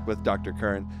 we're back with Dr.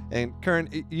 Kern. And Kern,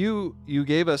 you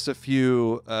gave us a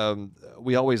few.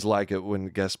 We always like it when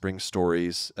guests bring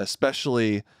stories,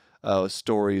 especially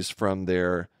stories from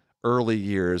their early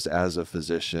years as a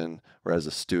physician or as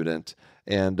a student.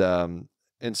 And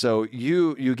so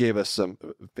you gave us some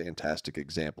fantastic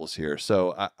examples here.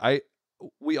 So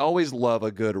we always love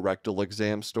a good rectal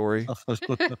exam story.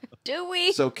 Do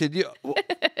we? So could you? Well,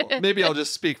 maybe I'll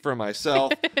just speak for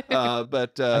myself,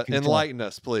 but I can tell. enlighten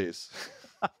us, please.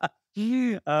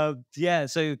 Yeah.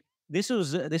 So this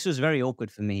was very awkward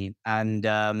for me, and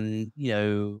it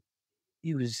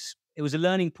was a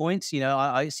learning point.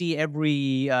 I see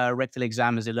every rectal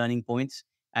exam as a learning point,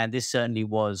 and this certainly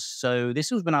was. So this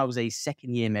was when I was a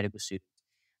second year medical student,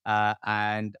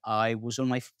 and I was on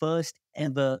my first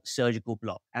ever surgical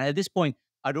block. And at this point,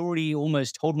 I'd already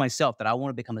almost told myself that I want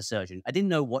to become a surgeon. I didn't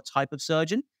know what type of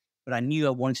surgeon, but I knew I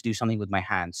wanted to do something with my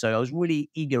hands. So I was really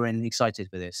eager and excited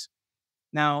for this.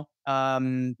 Now,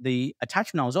 the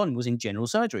attachment I was on was in general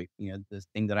surgery, the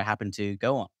thing that I happened to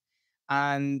go on.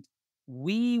 And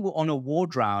we were on a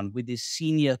ward round with this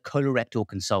senior colorectal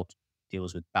consultant,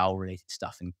 deals with bowel related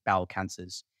stuff and bowel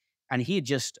cancers. And he had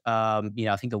just, I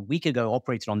think a week ago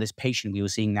operated on this patient we were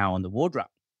seeing now on the ward round.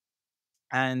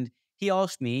 And he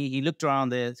asked me, he looked around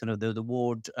the sort of the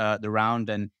ward, the round,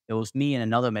 and there was me and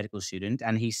another medical student.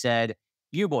 And he said,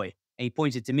 "You boy." And he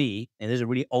pointed to me, and there's a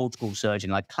really old school surgeon,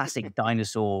 like classic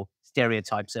dinosaur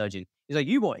stereotype surgeon. He's like,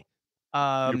 "You boy,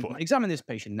 boy. examine this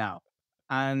patient now."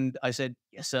 And I said,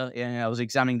 "Yes, sir." Yeah, I was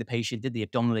examining the patient, did the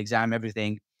abdominal exam,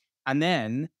 everything. And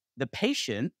then the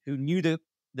patient, who knew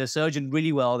the surgeon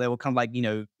really well, they were kind of like,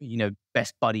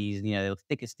 best buddies, they were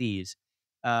thick as thieves.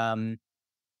 The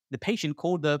patient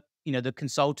called the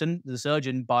consultant, the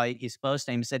surgeon, by his first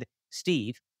name and said,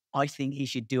 "Steve, I think he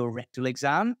should do a rectal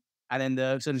exam." And then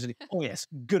the surgeon said, "Oh, yes,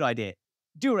 good idea.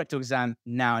 Do a rectal exam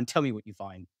now and tell me what you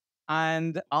find."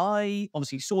 And I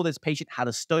obviously saw this patient had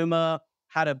a stoma,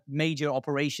 had a major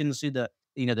operation through the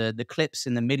clips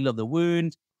in the middle of the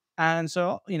wound. And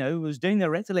so, was doing the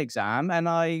rectal exam, and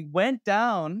I went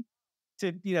down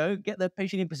to, get the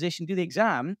patient in position, do the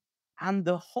exam, and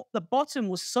the bottom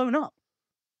was sewn up.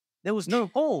 There was no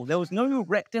hole. There was no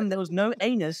rectum. There was no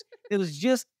anus. It was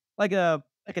just like a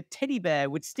teddy bear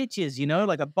with stitches,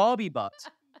 like a Barbie butt.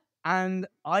 And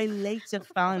I later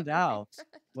found out,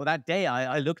 well, that day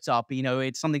I looked up,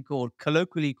 it's something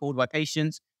colloquially called by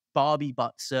patients, Barbie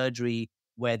butt surgery,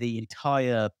 where the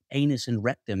entire anus and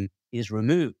rectum is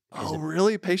removed. Oh,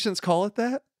 really? Patients call it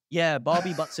that? Yeah,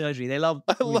 Barbie butt surgery. They love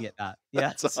calling it that. Yeah.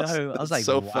 That's So awesome. I was That's like,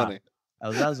 so wow. funny. I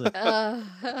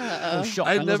was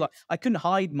shocked. I couldn't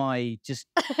hide my just.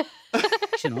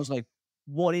 I was like,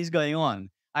 "What is going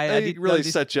on?" They really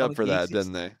set you up for that,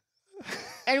 didn't they?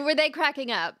 And were they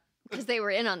cracking up because they were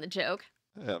in on the joke?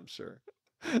 Yeah, I'm sure.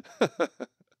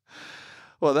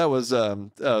 Well, that was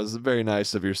very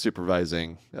nice of your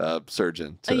supervising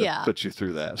surgeon to put you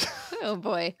through that. Oh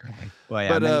boy! Well,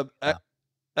 yeah, but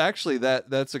actually,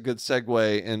 that's a good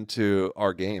segue into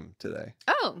our game today.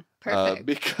 Oh, perfect.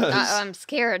 Because I'm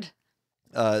scared.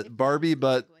 Barbie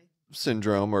butt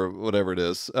syndrome, or whatever it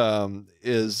is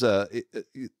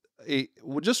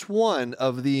just one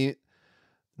of the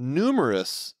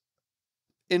numerous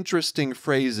interesting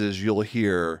phrases you'll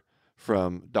hear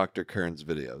from Dr. Karen's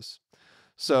videos.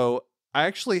 So I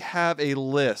actually have a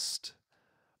list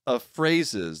of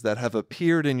phrases that have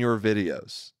appeared in your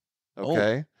videos.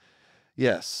 Okay? Oh.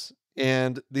 Yes.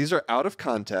 And these are out of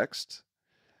context.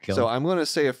 Cool. So I'm going to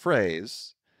say a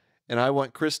phrase, and I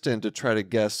want Kristen to try to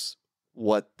guess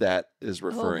what that is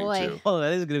referring to. Oh,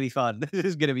 that is going to be fun. This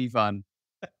is going to be fun.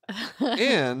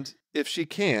 And if she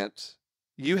can't,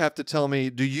 you have to tell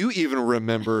me, do you even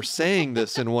remember saying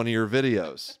this in one of your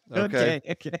videos? Okay.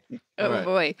 Oh,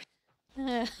 boy.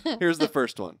 Here's the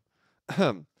first one.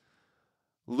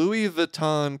 Louis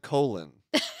Vuitton :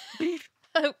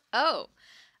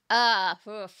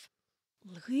 oof.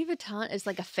 Louis Vuitton is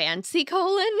like a fancy :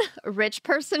 a rich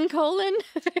person :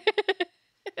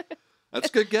 That's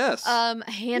a good guess.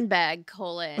 Handbag :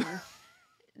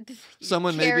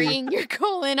 someone carrying your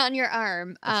colon on your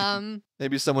arm.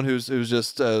 Maybe someone who's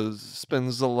just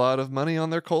spends a lot of money on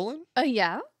their colon.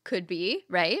 Yeah, could be,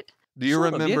 right? Do you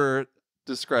remember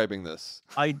describing this?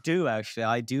 I do, actually.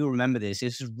 I do remember this.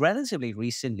 It's relatively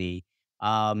recently.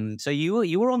 So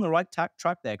you were on the right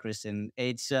track there, Kristen.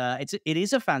 It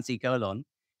is a fancy colon.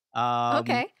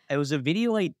 Okay. It was a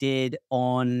video I did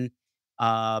on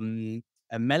a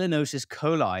melanosis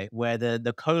coli, where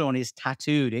the colon is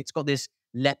tattooed. It's got this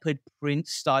leopard print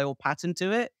style pattern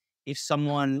to it. If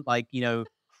someone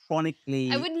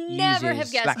chronically, I would never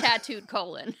have guessed tattooed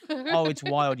colon. Oh, it's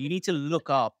wild. You need to look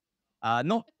up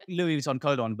not Louis Vuitton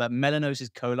colon, but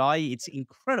melanosis coli. It's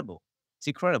incredible. It's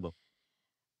incredible.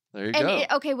 There you go.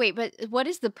 Okay, wait, but what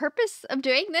is the purpose of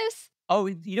doing this? Oh,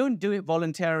 you don't do it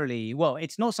voluntarily. Well,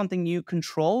 it's not something you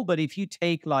control, but if you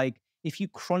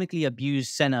chronically abuse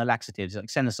senna laxatives, like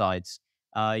senicides,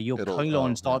 your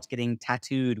colon starts getting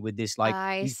tattooed with this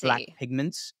these black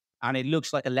pigments, and it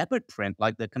looks like a leopard print,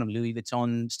 like the kind of Louis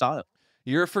Vuitton style.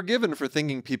 You're forgiven for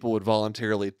thinking people would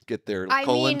voluntarily get their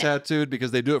colon tattooed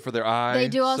because they do it for their eye. They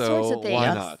do all sorts of things.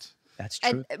 Why not? That's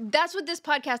true. That's what this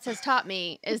podcast has taught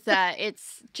me, is that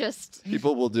it's just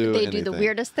people will do anything. Do the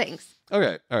weirdest things.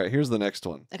 Okay, all right. Here's the next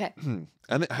one. Okay.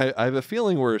 I have a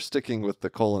feeling we're sticking with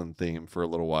the colon theme for a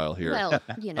little while here.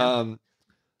 Well,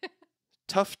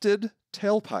 tufted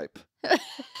tailpipe.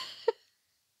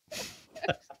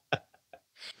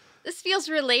 This feels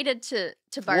related to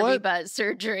Barbie What? butt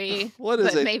surgery. What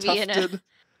is but a maybe in tufted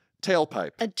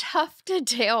tailpipe? a tufted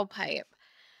tailpipe.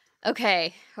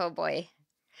 Okay. Oh boy.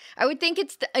 I would think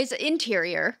it's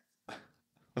interior.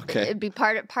 Okay. It'd be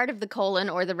part of the colon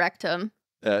or the rectum.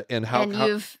 And how? And how,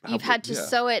 you've how had to yeah.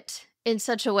 sew it in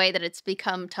such a way that it's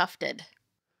become tufted,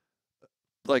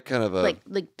 like kind of a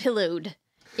like pillowed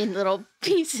in little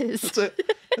pieces,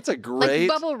 that's a great like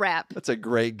bubble wrap. That's a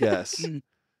great guess.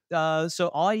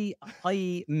 So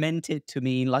I meant it to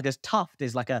mean like a tuft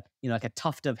is like a like a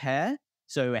tuft of hair.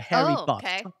 So a hairy Oh, butt,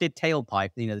 okay. tufted tailpipe.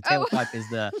 The Oh. tailpipe is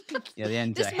the the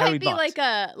end. This a hairy might be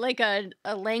butt. like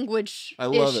a language I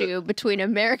love it. issue between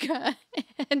America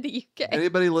and the UK.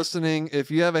 Anybody listening,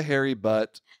 if you have a hairy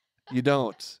butt, you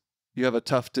don't. You have a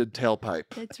tufted tailpipe.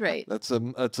 That's right. That's a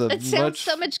It sounds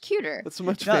so much cuter. That's a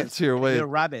much It does. fancier way. Little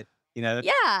rabbit.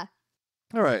 Yeah.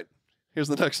 All right. Here's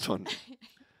the next one.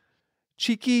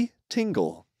 Cheeky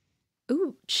tingle.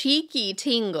 Ooh, cheeky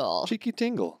tingle. Cheeky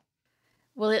tingle.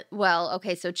 Well,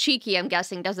 okay, so cheeky, I'm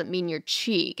guessing, doesn't mean your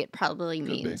cheek. It probably Could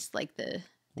be. means like the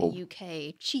Well-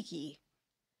 UK cheeky.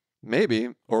 Maybe,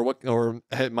 or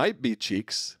it might be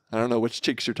cheeks. I don't know which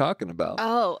cheeks you're talking about.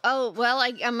 Oh, well,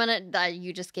 I'm gonna.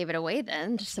 You just gave it away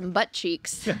then. Just some butt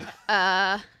cheeks.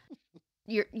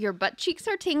 Your butt cheeks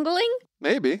are tingling.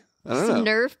 Maybe. I don't Some know.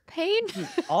 nerve pain.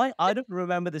 I don't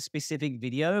remember the specific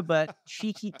video, but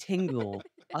cheeky tingle.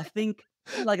 I think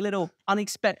like a little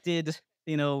unexpected,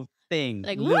 thing.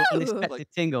 Like, little woo! unexpected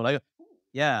Like- tingle. Like,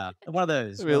 yeah, one of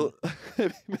those.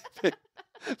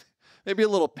 Maybe a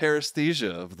little paresthesia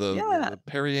of the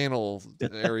perianal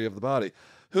area of the body.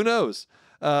 Who knows?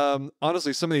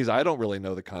 Honestly, some of these I don't really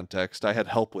know the context. I had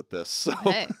help with this. So,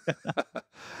 Hey.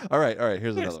 all right.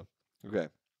 Here's another. Okay.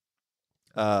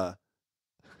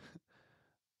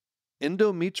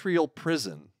 Endometrial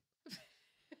prison.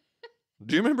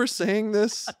 Do you remember saying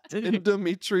this?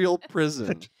 Endometrial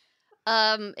prison.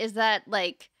 Is that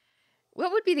like,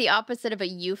 what would be the opposite of a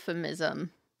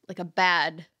euphemism? Like a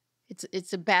bad.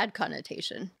 It's a bad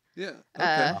connotation. Yeah.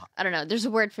 Okay. I don't know. There's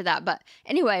a word for that, but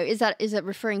anyway, is it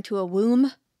referring to a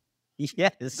womb?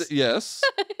 Yes. Yes.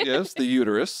 Yes. The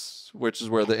uterus, which is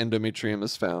where the endometrium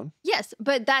is found. Yes,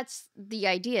 but that's the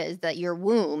idea, is that your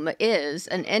womb is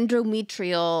an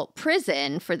endometrial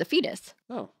prison for the fetus.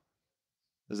 Oh.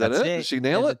 Is that That's it? Did she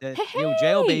nail it?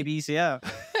 Jail Hey! babies, yeah.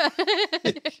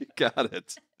 You got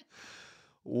it.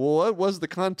 What was the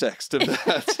context of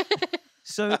that?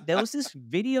 So there was this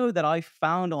video that I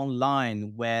found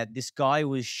online where this guy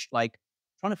was like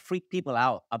trying to freak people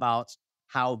out about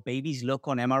how babies look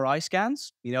on MRI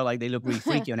scans. Like they look really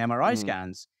freaky on MRI Mm.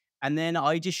 scans. And then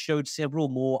I just showed several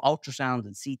more ultrasounds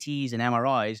and CTs and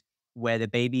MRIs where the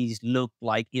babies look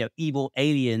like, evil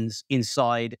aliens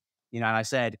inside, and I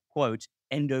said, quote,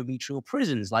 endometrial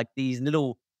prisons. Like these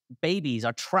little babies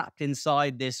are trapped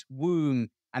inside this womb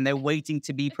and they're waiting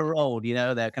to be paroled,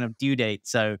 their kind of due date.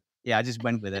 So yeah, I just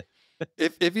went with it.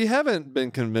 If you haven't been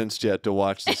convinced yet to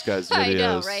watch this guy's videos, I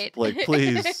know, right? like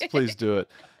please do it.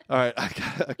 All right,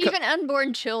 Even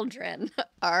unborn children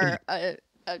are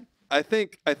I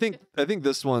think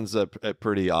this one's a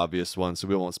pretty obvious one, so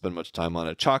we won't spend much time on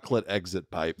it. Chocolate exit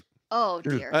pipe. oh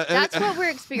dear. I- That's what we're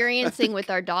experiencing with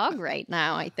our dog right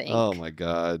now, I think. Oh my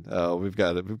God! Oh, we've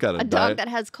got a dog that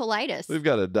has colitis. we've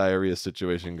got a diarrhea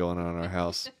situation going on in our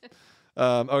house.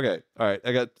 Okay, all right.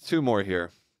 I got two more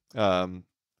here.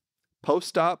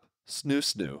 Post-op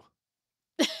snoo.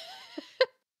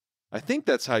 I think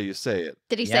that's how you say it.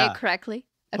 Did he say Yeah. it correctly?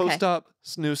 Okay. Post-op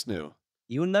snoo.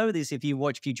 You'll know this if you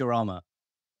watch Futurama.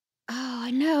 Oh,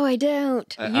 no, I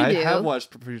don't. You I do. have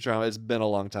watched Futurama. It's been a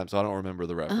long time, so I don't remember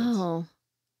the reference. Oh.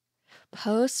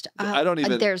 Post. I don't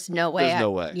even- There's no way. there's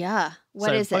no way. Yeah. What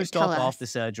So is it? post-op Tell us. after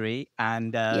surgery,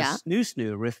 and Yeah.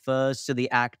 snoo refers to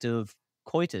the act of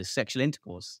coitus, sexual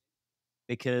intercourse.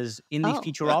 Because in the Oh. That's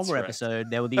Futurama right. episode,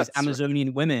 there were these That's right.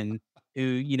 Amazonian women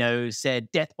who,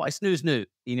 said death by snoo.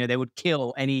 They would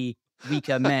kill any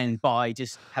weaker men by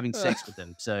just having sex with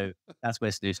them. So that's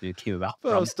where snoo came about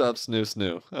from. Post-op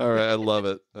snoo. All right, I love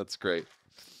it. That's great.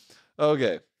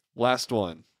 Okay, last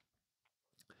one.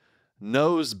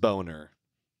 Nose boner.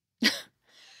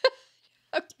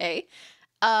 Okay.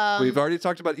 We've already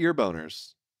talked about ear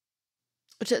boners.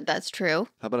 That's true.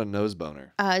 How about a nose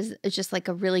boner? It's just like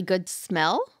a really good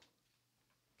smell,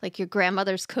 like your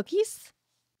grandmother's cookies.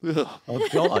 Ugh. Oh,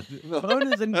 God.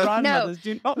 Boners and grandmothers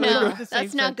do not No, belong in the same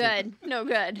that's not sentence. good. No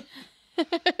good.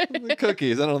 The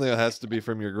cookies. I don't think it has to be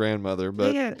from your grandmother,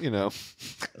 but Yeah.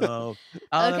 Oh.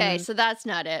 Okay, Um, so that's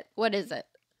not it. What is it?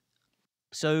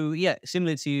 So yeah,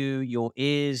 similar to your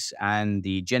ears and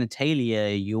the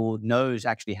genitalia, your nose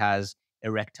actually has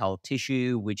erectile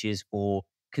tissue, which is for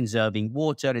conserving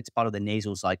water, and it's part of the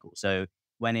nasal cycle. So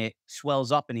when it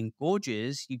swells up and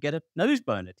engorges, you get a nose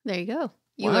boner. There you go.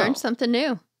 You Wow. learned something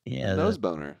new. Yeah, Nose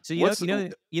boner. so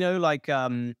like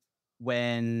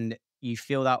when you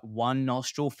feel that one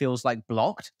nostril feels like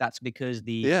blocked, that's because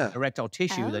the Yeah. erectile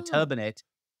tissue, the Oh. turbinate,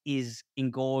 is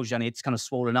engorged and it's kind of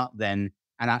swollen up then.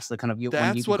 And that's the kind of when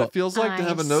That's you've what got, it feels like to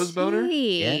have a nose boner?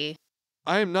 see.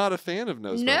 I am not a fan of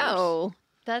nose boners. No,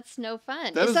 that's no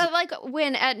fun. That Is is- that like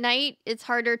when at night it's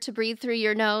harder to breathe through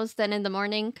your nose than in the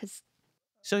morning? Because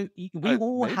So we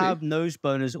all maybe. have nose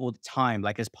boners all the time.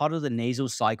 Like as part of the nasal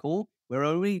cycle,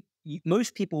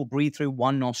 most people breathe through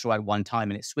one nostril at one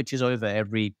time, and it switches over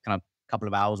every kind of couple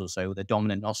of hours or so with the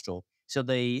dominant nostril. So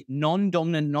the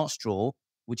non-dominant nostril,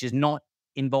 which is not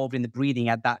involved in the breathing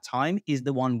at that time, is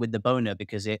the one with the boner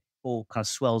because it all kind of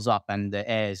swells up and the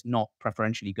air is not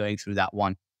preferentially going through that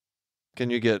one. Can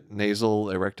you get nasal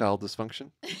erectile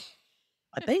dysfunction?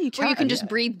 I bet you can. where you can just yeah.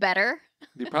 breathe better.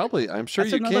 You probably, I'm sure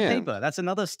That's you another can. paper. That's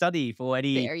another study for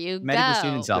any There you medical go.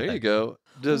 students out There there. you go.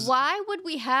 Does Why would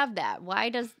we have that?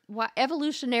 Why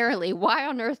evolutionarily? Why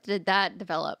on earth did that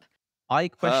develop? I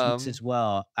questioned this Um, as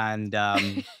well, and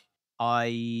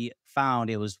I found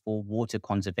it was for water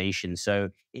conservation. So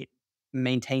it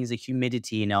maintains the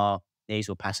humidity in our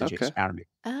nasal passages. Okay. Apparently.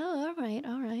 Oh, all right,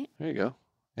 all right. There you go.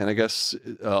 And I guess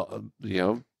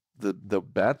the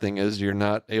bad thing is you're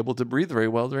not able to breathe very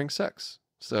well during sex.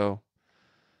 So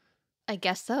I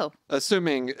guess so.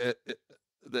 assuming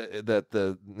that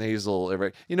the nasal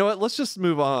you know what? Let's just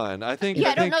move on. I think.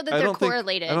 Yeah, I don't know that they're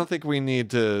correlated. I don't think we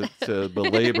need to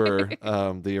belabor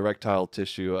the erectile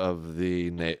tissue of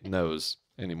the nose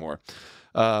anymore.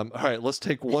 All right, let's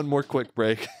take one more quick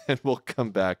break, and we'll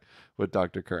come back with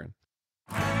Dr. Karan.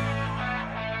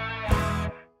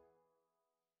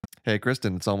 Hey,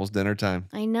 Kristen, it's almost dinner time.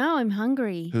 I know. I'm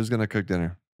hungry. Who's gonna cook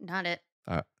dinner? Not it.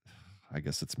 I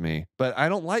guess it's me, but I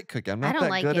don't like cooking. I'm not I don't that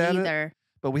like good it at it. either.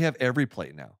 But we have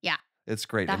EveryPlate now. Yeah. It's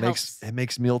great. That It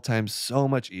makes mealtime so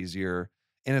much easier,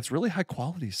 and it's really high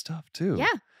quality stuff too. Yeah.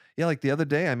 Yeah, like the other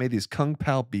day I made these Kung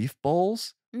Pao beef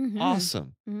bowls. Mhm.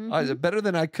 Awesome. Mhm. Better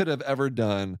than I could have ever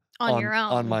done On your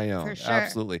own, on my for own. sure.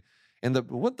 Absolutely. And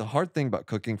the hard thing about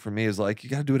cooking for me is like you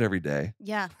got to do it every day.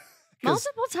 Yeah. 'Cause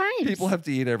Multiple times. People have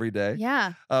to eat every day.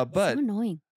 Yeah. But so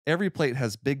annoying. EveryPlate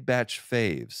has big batch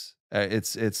faves.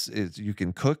 It's you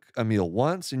can cook a meal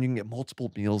once and you can get multiple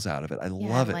meals out of it. I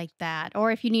love it. Like that.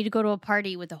 Or if you need to go to a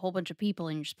party with a whole bunch of people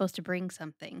and you're supposed to bring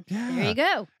something. There Yeah. you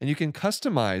go. And you can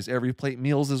customize EveryPlate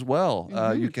meals as well. You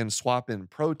Mhm. can swap in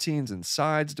proteins and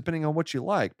sides depending on what you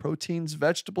like. Proteins,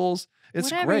 vegetables. It's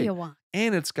Whatever great. you want.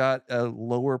 And it's got a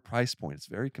lower price point. It's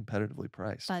very competitively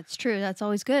priced. That's true. That's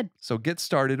always good. So get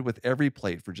started with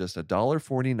EveryPlate for just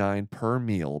 $1.49 per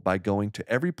meal by going to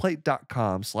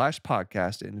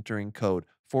everyplate.com/podcast and entering code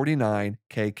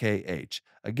 49KKH.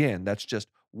 Again, that's just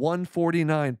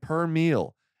 $1.49 per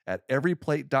meal at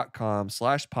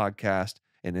everyplate.com/podcast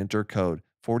and enter code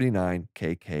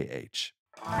 49KKH.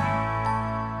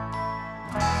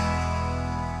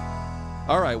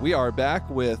 All right, we are back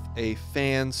with a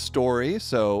fan story.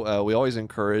 So we always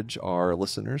encourage our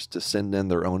listeners to send in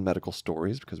their own medical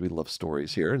stories because we love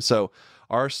stories here. And so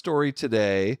our story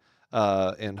today,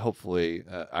 and hopefully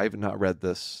I've not read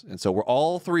this, and so we're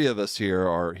all three of us here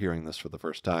are hearing this for the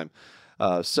first time.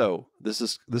 So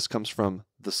this comes from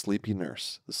the Sleepy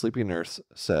Nurse. The Sleepy Nurse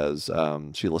says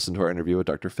she listened to our interview with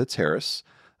Dr. Fitzharris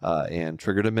and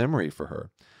triggered a memory for her.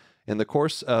 In the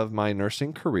course of my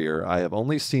nursing career, I have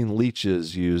only seen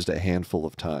leeches used a handful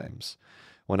of times.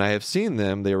 When I have seen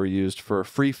them, they were used for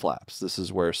free flaps. This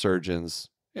is where surgeons,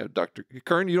 Dr.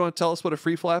 Kern, you want to tell us what a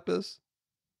free flap is?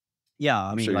 Yeah,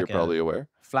 I I'm mean, sure like you're probably aware.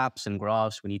 flaps and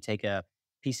grafts, when you take a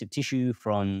piece of tissue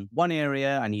from one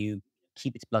area and you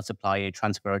keep its blood supply, you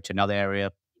transfer it to another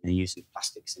area, and you use some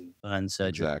plastics and burn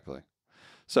surgery. Exactly.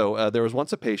 So there was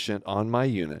once a patient on my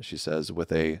unit, she says,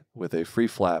 with a free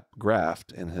flap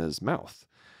graft in his mouth.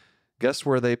 Guess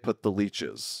where they put the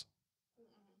leeches?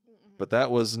 But that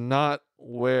was not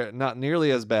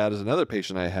nearly as bad as another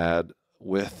patient I had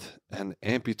with an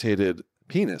amputated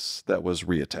penis that was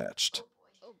reattached.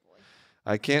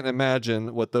 I can't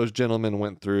imagine what those gentlemen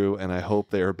went through, and I hope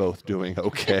they are both doing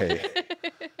okay.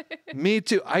 Me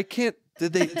too. I can't.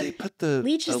 Did they put the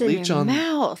Leeches a in leech your on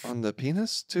mouth. on the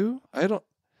penis too?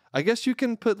 I guess you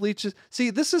can put leeches. See,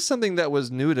 this is something that was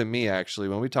new to me actually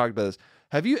when we talked about this.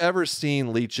 Have you ever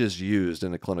seen leeches used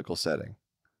in a clinical setting?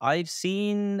 I've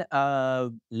seen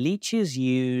leeches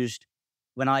used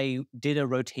when I did a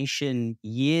rotation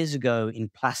years ago in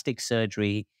plastic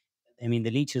surgery. I mean,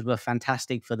 the leeches were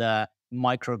fantastic for the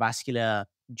microvascular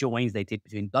joins they did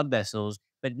between blood vessels,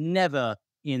 but never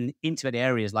in intimate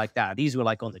areas like that. These were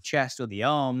like on the chest or the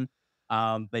arm.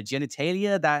 But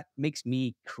genitalia, that makes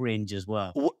me cringe as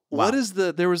well. What Wow. is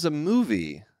there was a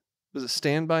movie, was it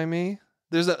Stand By Me?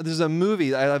 There's a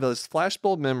movie. I have this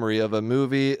flashbulb memory of a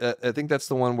movie. I think that's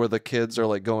the one where the kids are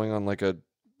like going on like They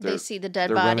they're see the dead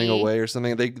they're body. running away or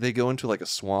something. They go into like a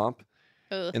swamp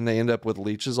Ugh. and they end up with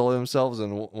leeches all over themselves,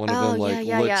 and one of Oh, them like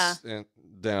yeah, looks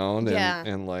down Yeah.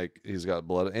 and like he's got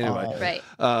blood. Anyway,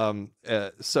 Oh.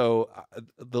 Right. so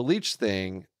the leech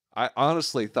thing, I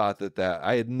honestly thought that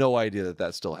I had no idea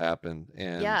that still happened.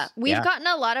 And Yeah. We've Yeah. gotten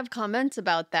a lot of comments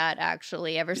about that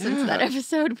actually ever since that Yeah.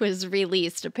 episode was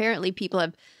released. Apparently people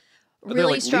have Are there,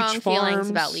 really like, strong leech feelings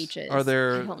about farms? leeches. Are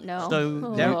there- I don't know.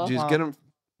 So there- Oh. do you get them?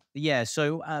 Yeah.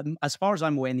 So as far as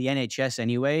I'm aware, in the NHS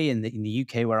anyway, in the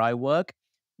UK where I work,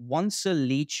 once a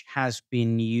leech has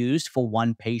been used for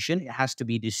one patient, it has to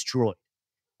be destroyed.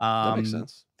 That makes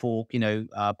sense. For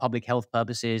public health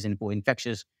purposes and for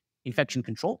infection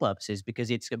control purposes,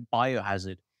 because it's a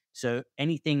biohazard. So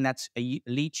anything that's a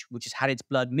leech which has had its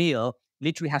blood meal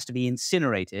literally has to be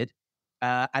incinerated.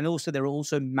 And also there are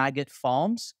also maggot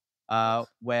farms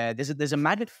where there's a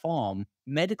maggot farm,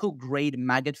 medical grade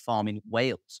maggot farm in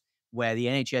Wales, where the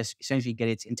NHS essentially get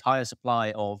its entire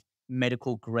supply of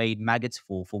medical grade maggots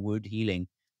for wound healing.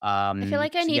 I feel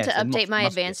like I so need yes, to there update my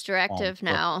must be a advance directive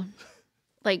farm. now.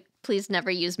 Like, please never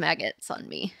use maggots on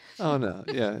me. Oh no,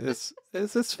 yeah,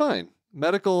 it's fine.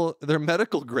 They're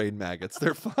medical grade maggots.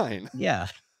 They're fine. Yeah.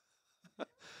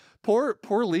 Poor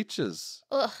leeches.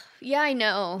 Ugh. Yeah, I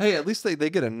know. Hey, at least they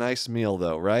get a nice meal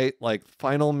though, right? Like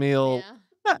final meal,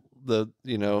 Yeah.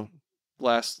 the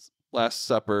last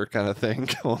supper kind of thing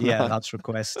going Yeah, on. that's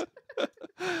request.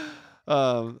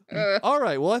 Ugh. All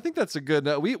right. Well, I think that's a good.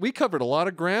 We covered a lot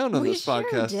of ground on We this sure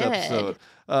podcast did.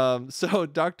 episode. So,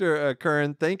 Dr.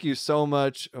 Karan, thank you so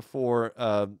much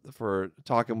for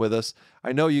talking with us.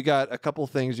 I know you got a couple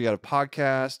things. You got a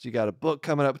podcast. You got a book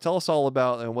coming up. Tell us all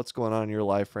about what's going on in your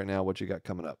life right now. What you got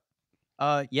coming up?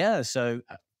 Yeah. So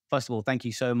first of all, thank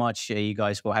you so much, you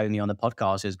guys, for having me on the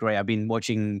podcast. It's great. I've been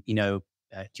watching, your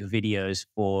videos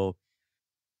for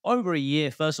over a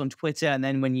year, first on Twitter, and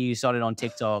then when you started on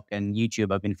TikTok and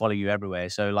YouTube, I've been following you everywhere.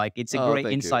 So like, it's a great thank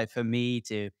you. insight for me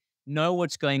to know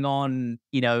what's going on,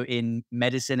 in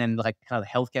medicine and like kind of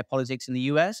healthcare politics in the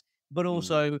US, but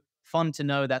also fun to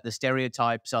know that the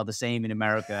stereotypes are the same in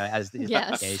America as the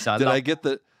Yes. UK. So Did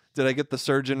I get the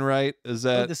surgeon right? Is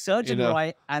that the surgeon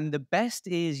right? And the best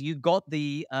is you got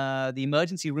the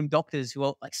emergency room doctors who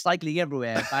are like cycling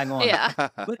everywhere, bang on. Yeah.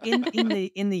 But in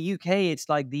the UK, it's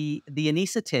like the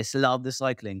anesthetists love the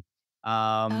cycling.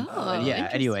 Oh, Yeah.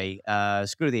 Anyway,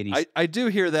 screw the anesthetists. I do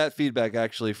hear that feedback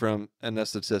actually from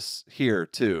anesthetists here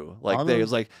too. Like Are they they?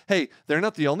 was like, hey, they're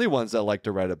not the only ones that like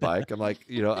to ride a bike. I'm like,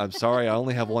 I'm sorry, I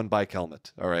only have one bike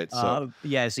helmet. All right, so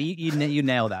Yeah, so you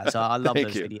nail that. So I love Thank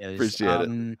those you. videos. Appreciate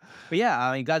it. But yeah,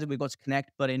 I'm glad that we got to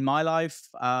connect. But in my life,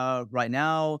 right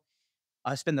now,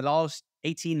 I spent the last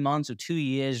 18 months or 2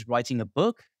 years writing a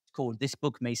book. It's called This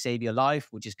Book May Save Your Life,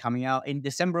 which is coming out in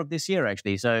December of this year,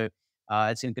 actually. So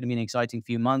it's going to be an exciting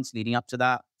few months leading up to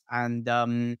that. And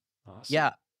awesome.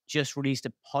 yeah, just released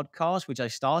a podcast, which I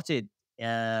started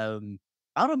about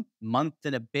a month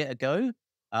and a bit ago.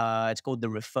 It's called The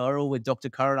Referral with Dr.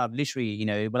 Karan. I've literally,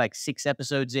 we're like 6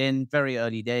 episodes in, very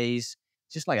early days.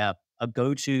 Just like a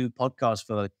go-to podcast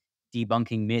for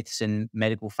debunking myths and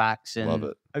medical facts Love and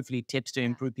it. hopefully tips to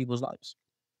improve people's lives.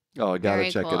 Oh, I gotta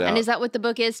Very check cool. it out. And is that what the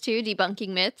book is too? Debunking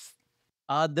myths?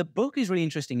 The book is really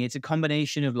interesting. It's a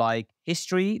combination of like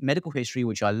history, medical history,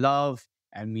 which I love,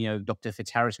 and Dr.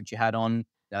 Fitzharris, which you had on,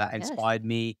 that Yes. inspired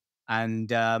me, and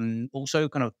also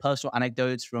kind of personal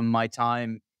anecdotes from my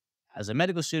time as a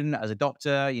medical student, as a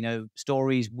doctor.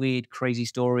 Stories, weird, crazy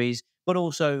stories, but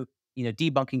also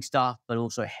debunking stuff, but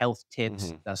also health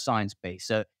tips that are science based.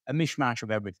 So a mishmash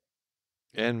of everything.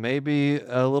 And maybe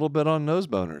a little bit on nose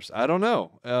boners. I don't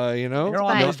know. There are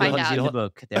Find nose boners out. in the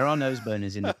book. There are nose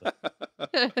boners in the book.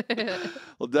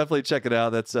 Well, definitely check it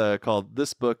out. That's called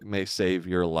This Book May Save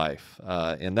Your Life.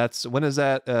 And when is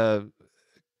that?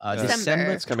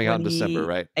 December. It's coming out in December,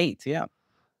 right? 8th, yeah.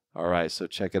 All right, so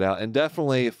check it out. And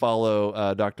definitely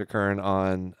follow Dr. Karan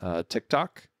on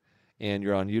TikTok. And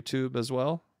you're on YouTube as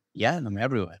well? Yeah, and I'm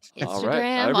everywhere. All right,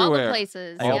 Instagram, all the everywhere.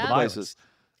 places. All All the the Yeah. places.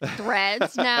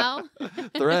 Threads now.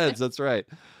 Threads, that's right.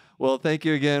 Well, thank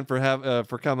you again for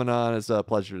coming on. It's a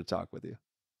pleasure to talk with you.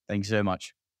 Thank you so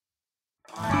much.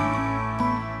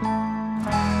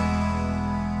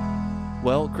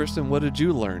 Well, Kristen, what did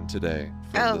you learn today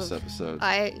from Oh, this episode?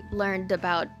 I learned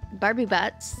about Barbie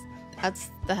butts.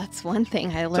 That's one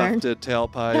thing I learned. Tufted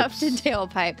tailpipes. Tufted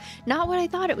tailpipe. Not what I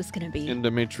thought it was going to be.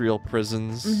 Endometrial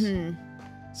prisons. Mhm.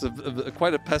 It's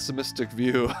quite a pessimistic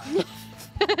view.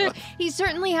 He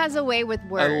certainly has a way with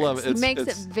words. I love it. He makes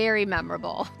it very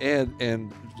memorable.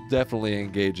 And definitely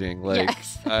engaging. Like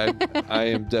Yes. I'm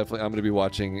going to be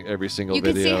watching every single You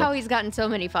video. can see how he's gotten so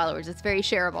many followers. It's very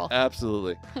shareable.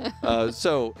 Absolutely.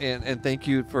 And thank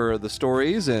you for the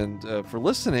stories and for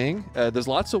listening. There's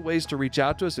lots of ways to reach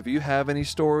out to us. If you have any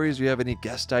stories, you have any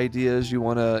guest ideas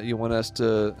anybody you want us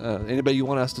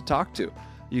to talk to,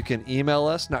 you can email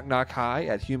us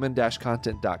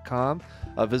knockknockhi@human-content.com.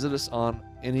 Visit us on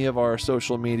any of our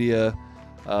social media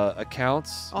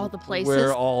accounts. All the places.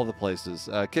 We're all the places.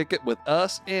 Kick it with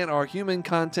us and our Human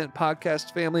Content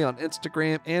Podcast family on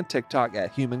Instagram and TikTok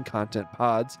at Human Content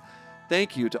Pods.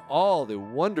 Thank you to all the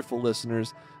wonderful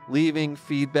listeners leaving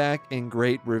feedback and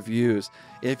great reviews.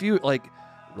 If you like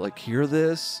hear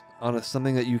this on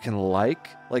something that you can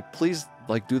please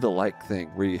do the like thing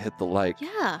where you hit the like.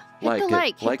 Yeah. Hit Like the it.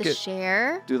 like. Like Hit the it.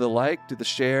 share. Do the like, do the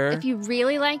share, If you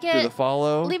really like do the it,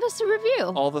 follow, leave us a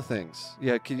review. all the things.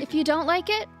 Yeah, If you don't like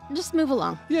it, just move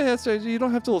along. yeah, that's right. You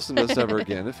don't have to listen to us ever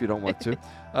again if you don't want to.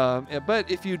 But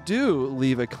if you do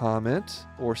leave a comment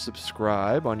or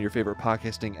subscribe on your favorite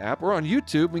podcasting app or on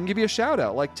YouTube, we can give you a shout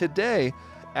out. Like today,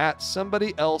 at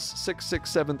somebody else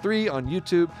 6673 on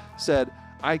YouTube said,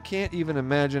 "I can't even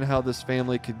imagine how this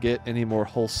family could get any more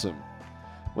wholesome.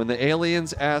 When the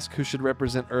aliens ask who should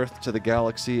represent Earth to the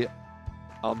galaxy,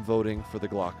 I'm voting for the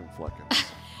Glockenfleckens."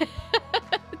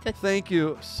 Thank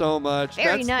you so much.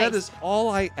 Very nice. That is all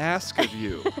I ask of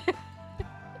you.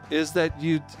 Is that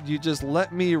you just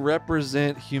let me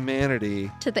represent humanity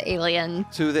To the alien.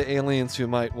 to the aliens who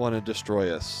might want to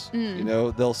destroy us. You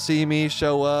know, they'll see me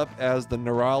show up as the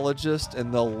neurologist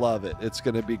and they'll love it. It's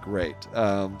going to be great.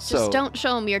 Just don't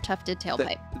show them your tufted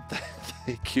tailpipe.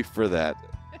 Thank you for that.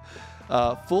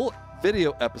 Full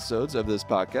video episodes of this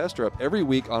podcast are up every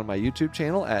week on my YouTube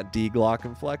channel at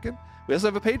dglockenflecken. We also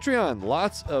have a Patreon.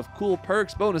 Lots of cool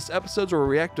perks, bonus episodes where we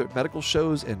react to medical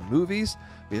shows and movies.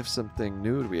 We have something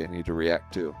new we need to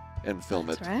react to and film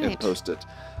That's it right. and post it.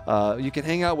 You can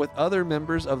hang out with other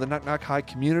members of the Knock Knock Hi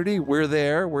community. We're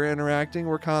there. We're interacting.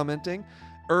 We're commenting.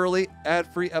 Early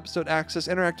ad-free episode access,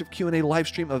 interactive Q&A live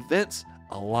stream events,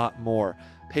 a lot more.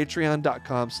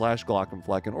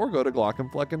 Patreon.com/Glockenflecken or go to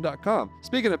Glockenflecken.com.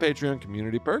 Speaking of Patreon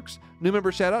community perks, new member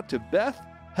shout out to Beth,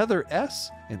 Heather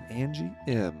S, and Angie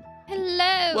M.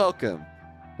 Hello. Welcome.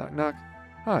 Knock knock.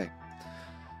 Hi.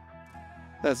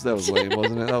 That was lame,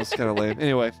 wasn't it? That was kind of lame.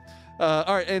 Anyway, all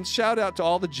right, and shout out to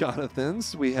all the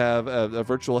Jonathans. We have a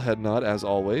virtual head nod as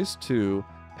always to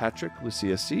Patrick,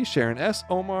 Lucia C, Sharon S,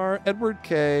 Omar, Edward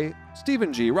K,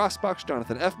 Stephen G, Ross Box,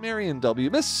 Jonathan F, Marion W,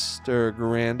 Mr.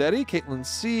 Granddaddy, Caitlin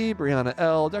C, Brianna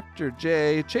L, Dr.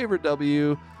 J, Chaver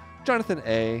W, Jonathan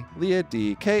A, Leah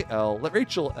D, KL,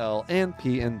 Rachel L, and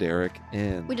P, and Derek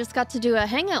N. We just got to do a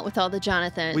hangout with all the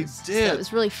Jonathans. We So did. it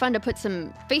was really fun to put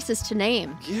some faces to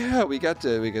name. Yeah, we got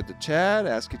to chat,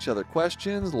 ask each other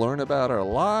questions, learn about our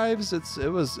lives. We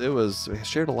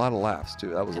shared a lot of laughs too.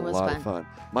 That was It a was lot fun. of fun.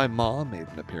 My mom made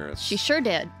an appearance. She sure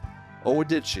did. Oh,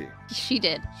 did she? She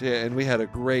did. Yeah, and we had a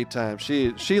great time.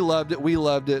 She loved it. We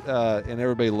loved it, and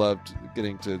everybody loved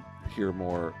getting to hear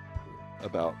more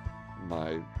about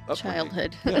my upbringing.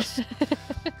 Childhood. Yes.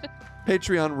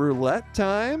 Patreon roulette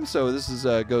time. So this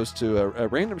goes to a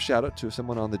random shout out to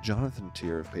someone on the Jonathan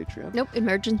tier of Patreon. Nope,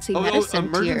 emergency medicine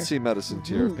tier. Emergency medicine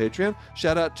tier of Patreon.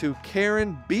 Shout out to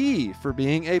Karen B for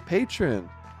being a patron.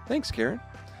 Thanks, Karen.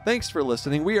 Thanks for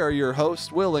listening. We are your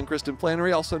hosts, Will and Kristen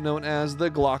Flannery, also known as the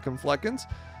Glockenfleckens.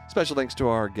 Special thanks to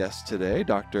our guest today,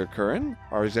 Dr. Curran.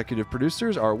 Our executive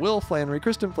producers are Will Flannery,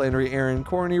 Kristen Flannery, Aaron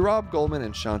Corney, Rob Goldman,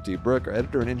 and Shanti Brook. Our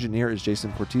editor and engineer is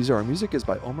Jason Cortizzo. Our music is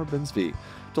by Omar Benzvi.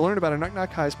 To learn about our Knock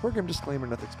Knock Hi's program disclaimer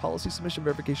and ethics policy, submission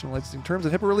verification, and licensing terms,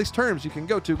 and HIPAA release terms, you can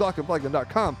go to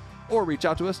glockenflecken.com or reach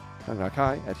out to us,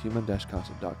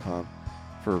 knockknockhi@human-content.com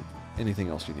for anything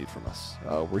else you need from us.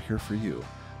 We're here for you.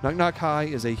 Knock Knock Hi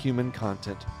is a human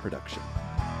content production.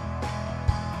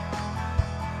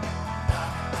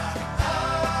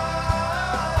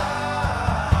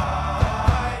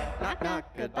 Knock, knock.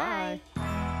 Goodbye.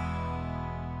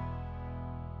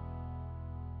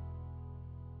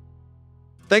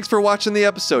 Thanks for watching the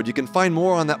episode. You can find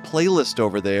more on that playlist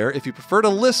over there. If you prefer to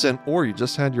listen, or you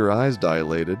just had your eyes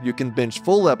dilated, you can binge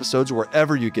full episodes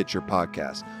wherever you get your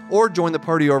podcasts. Or join the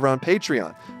party over on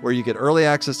Patreon, where you get early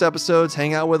access episodes,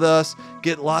 hang out with us,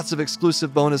 get lots of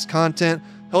exclusive bonus content.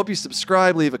 Help you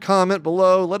subscribe, leave a comment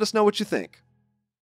below. Let us know what you think.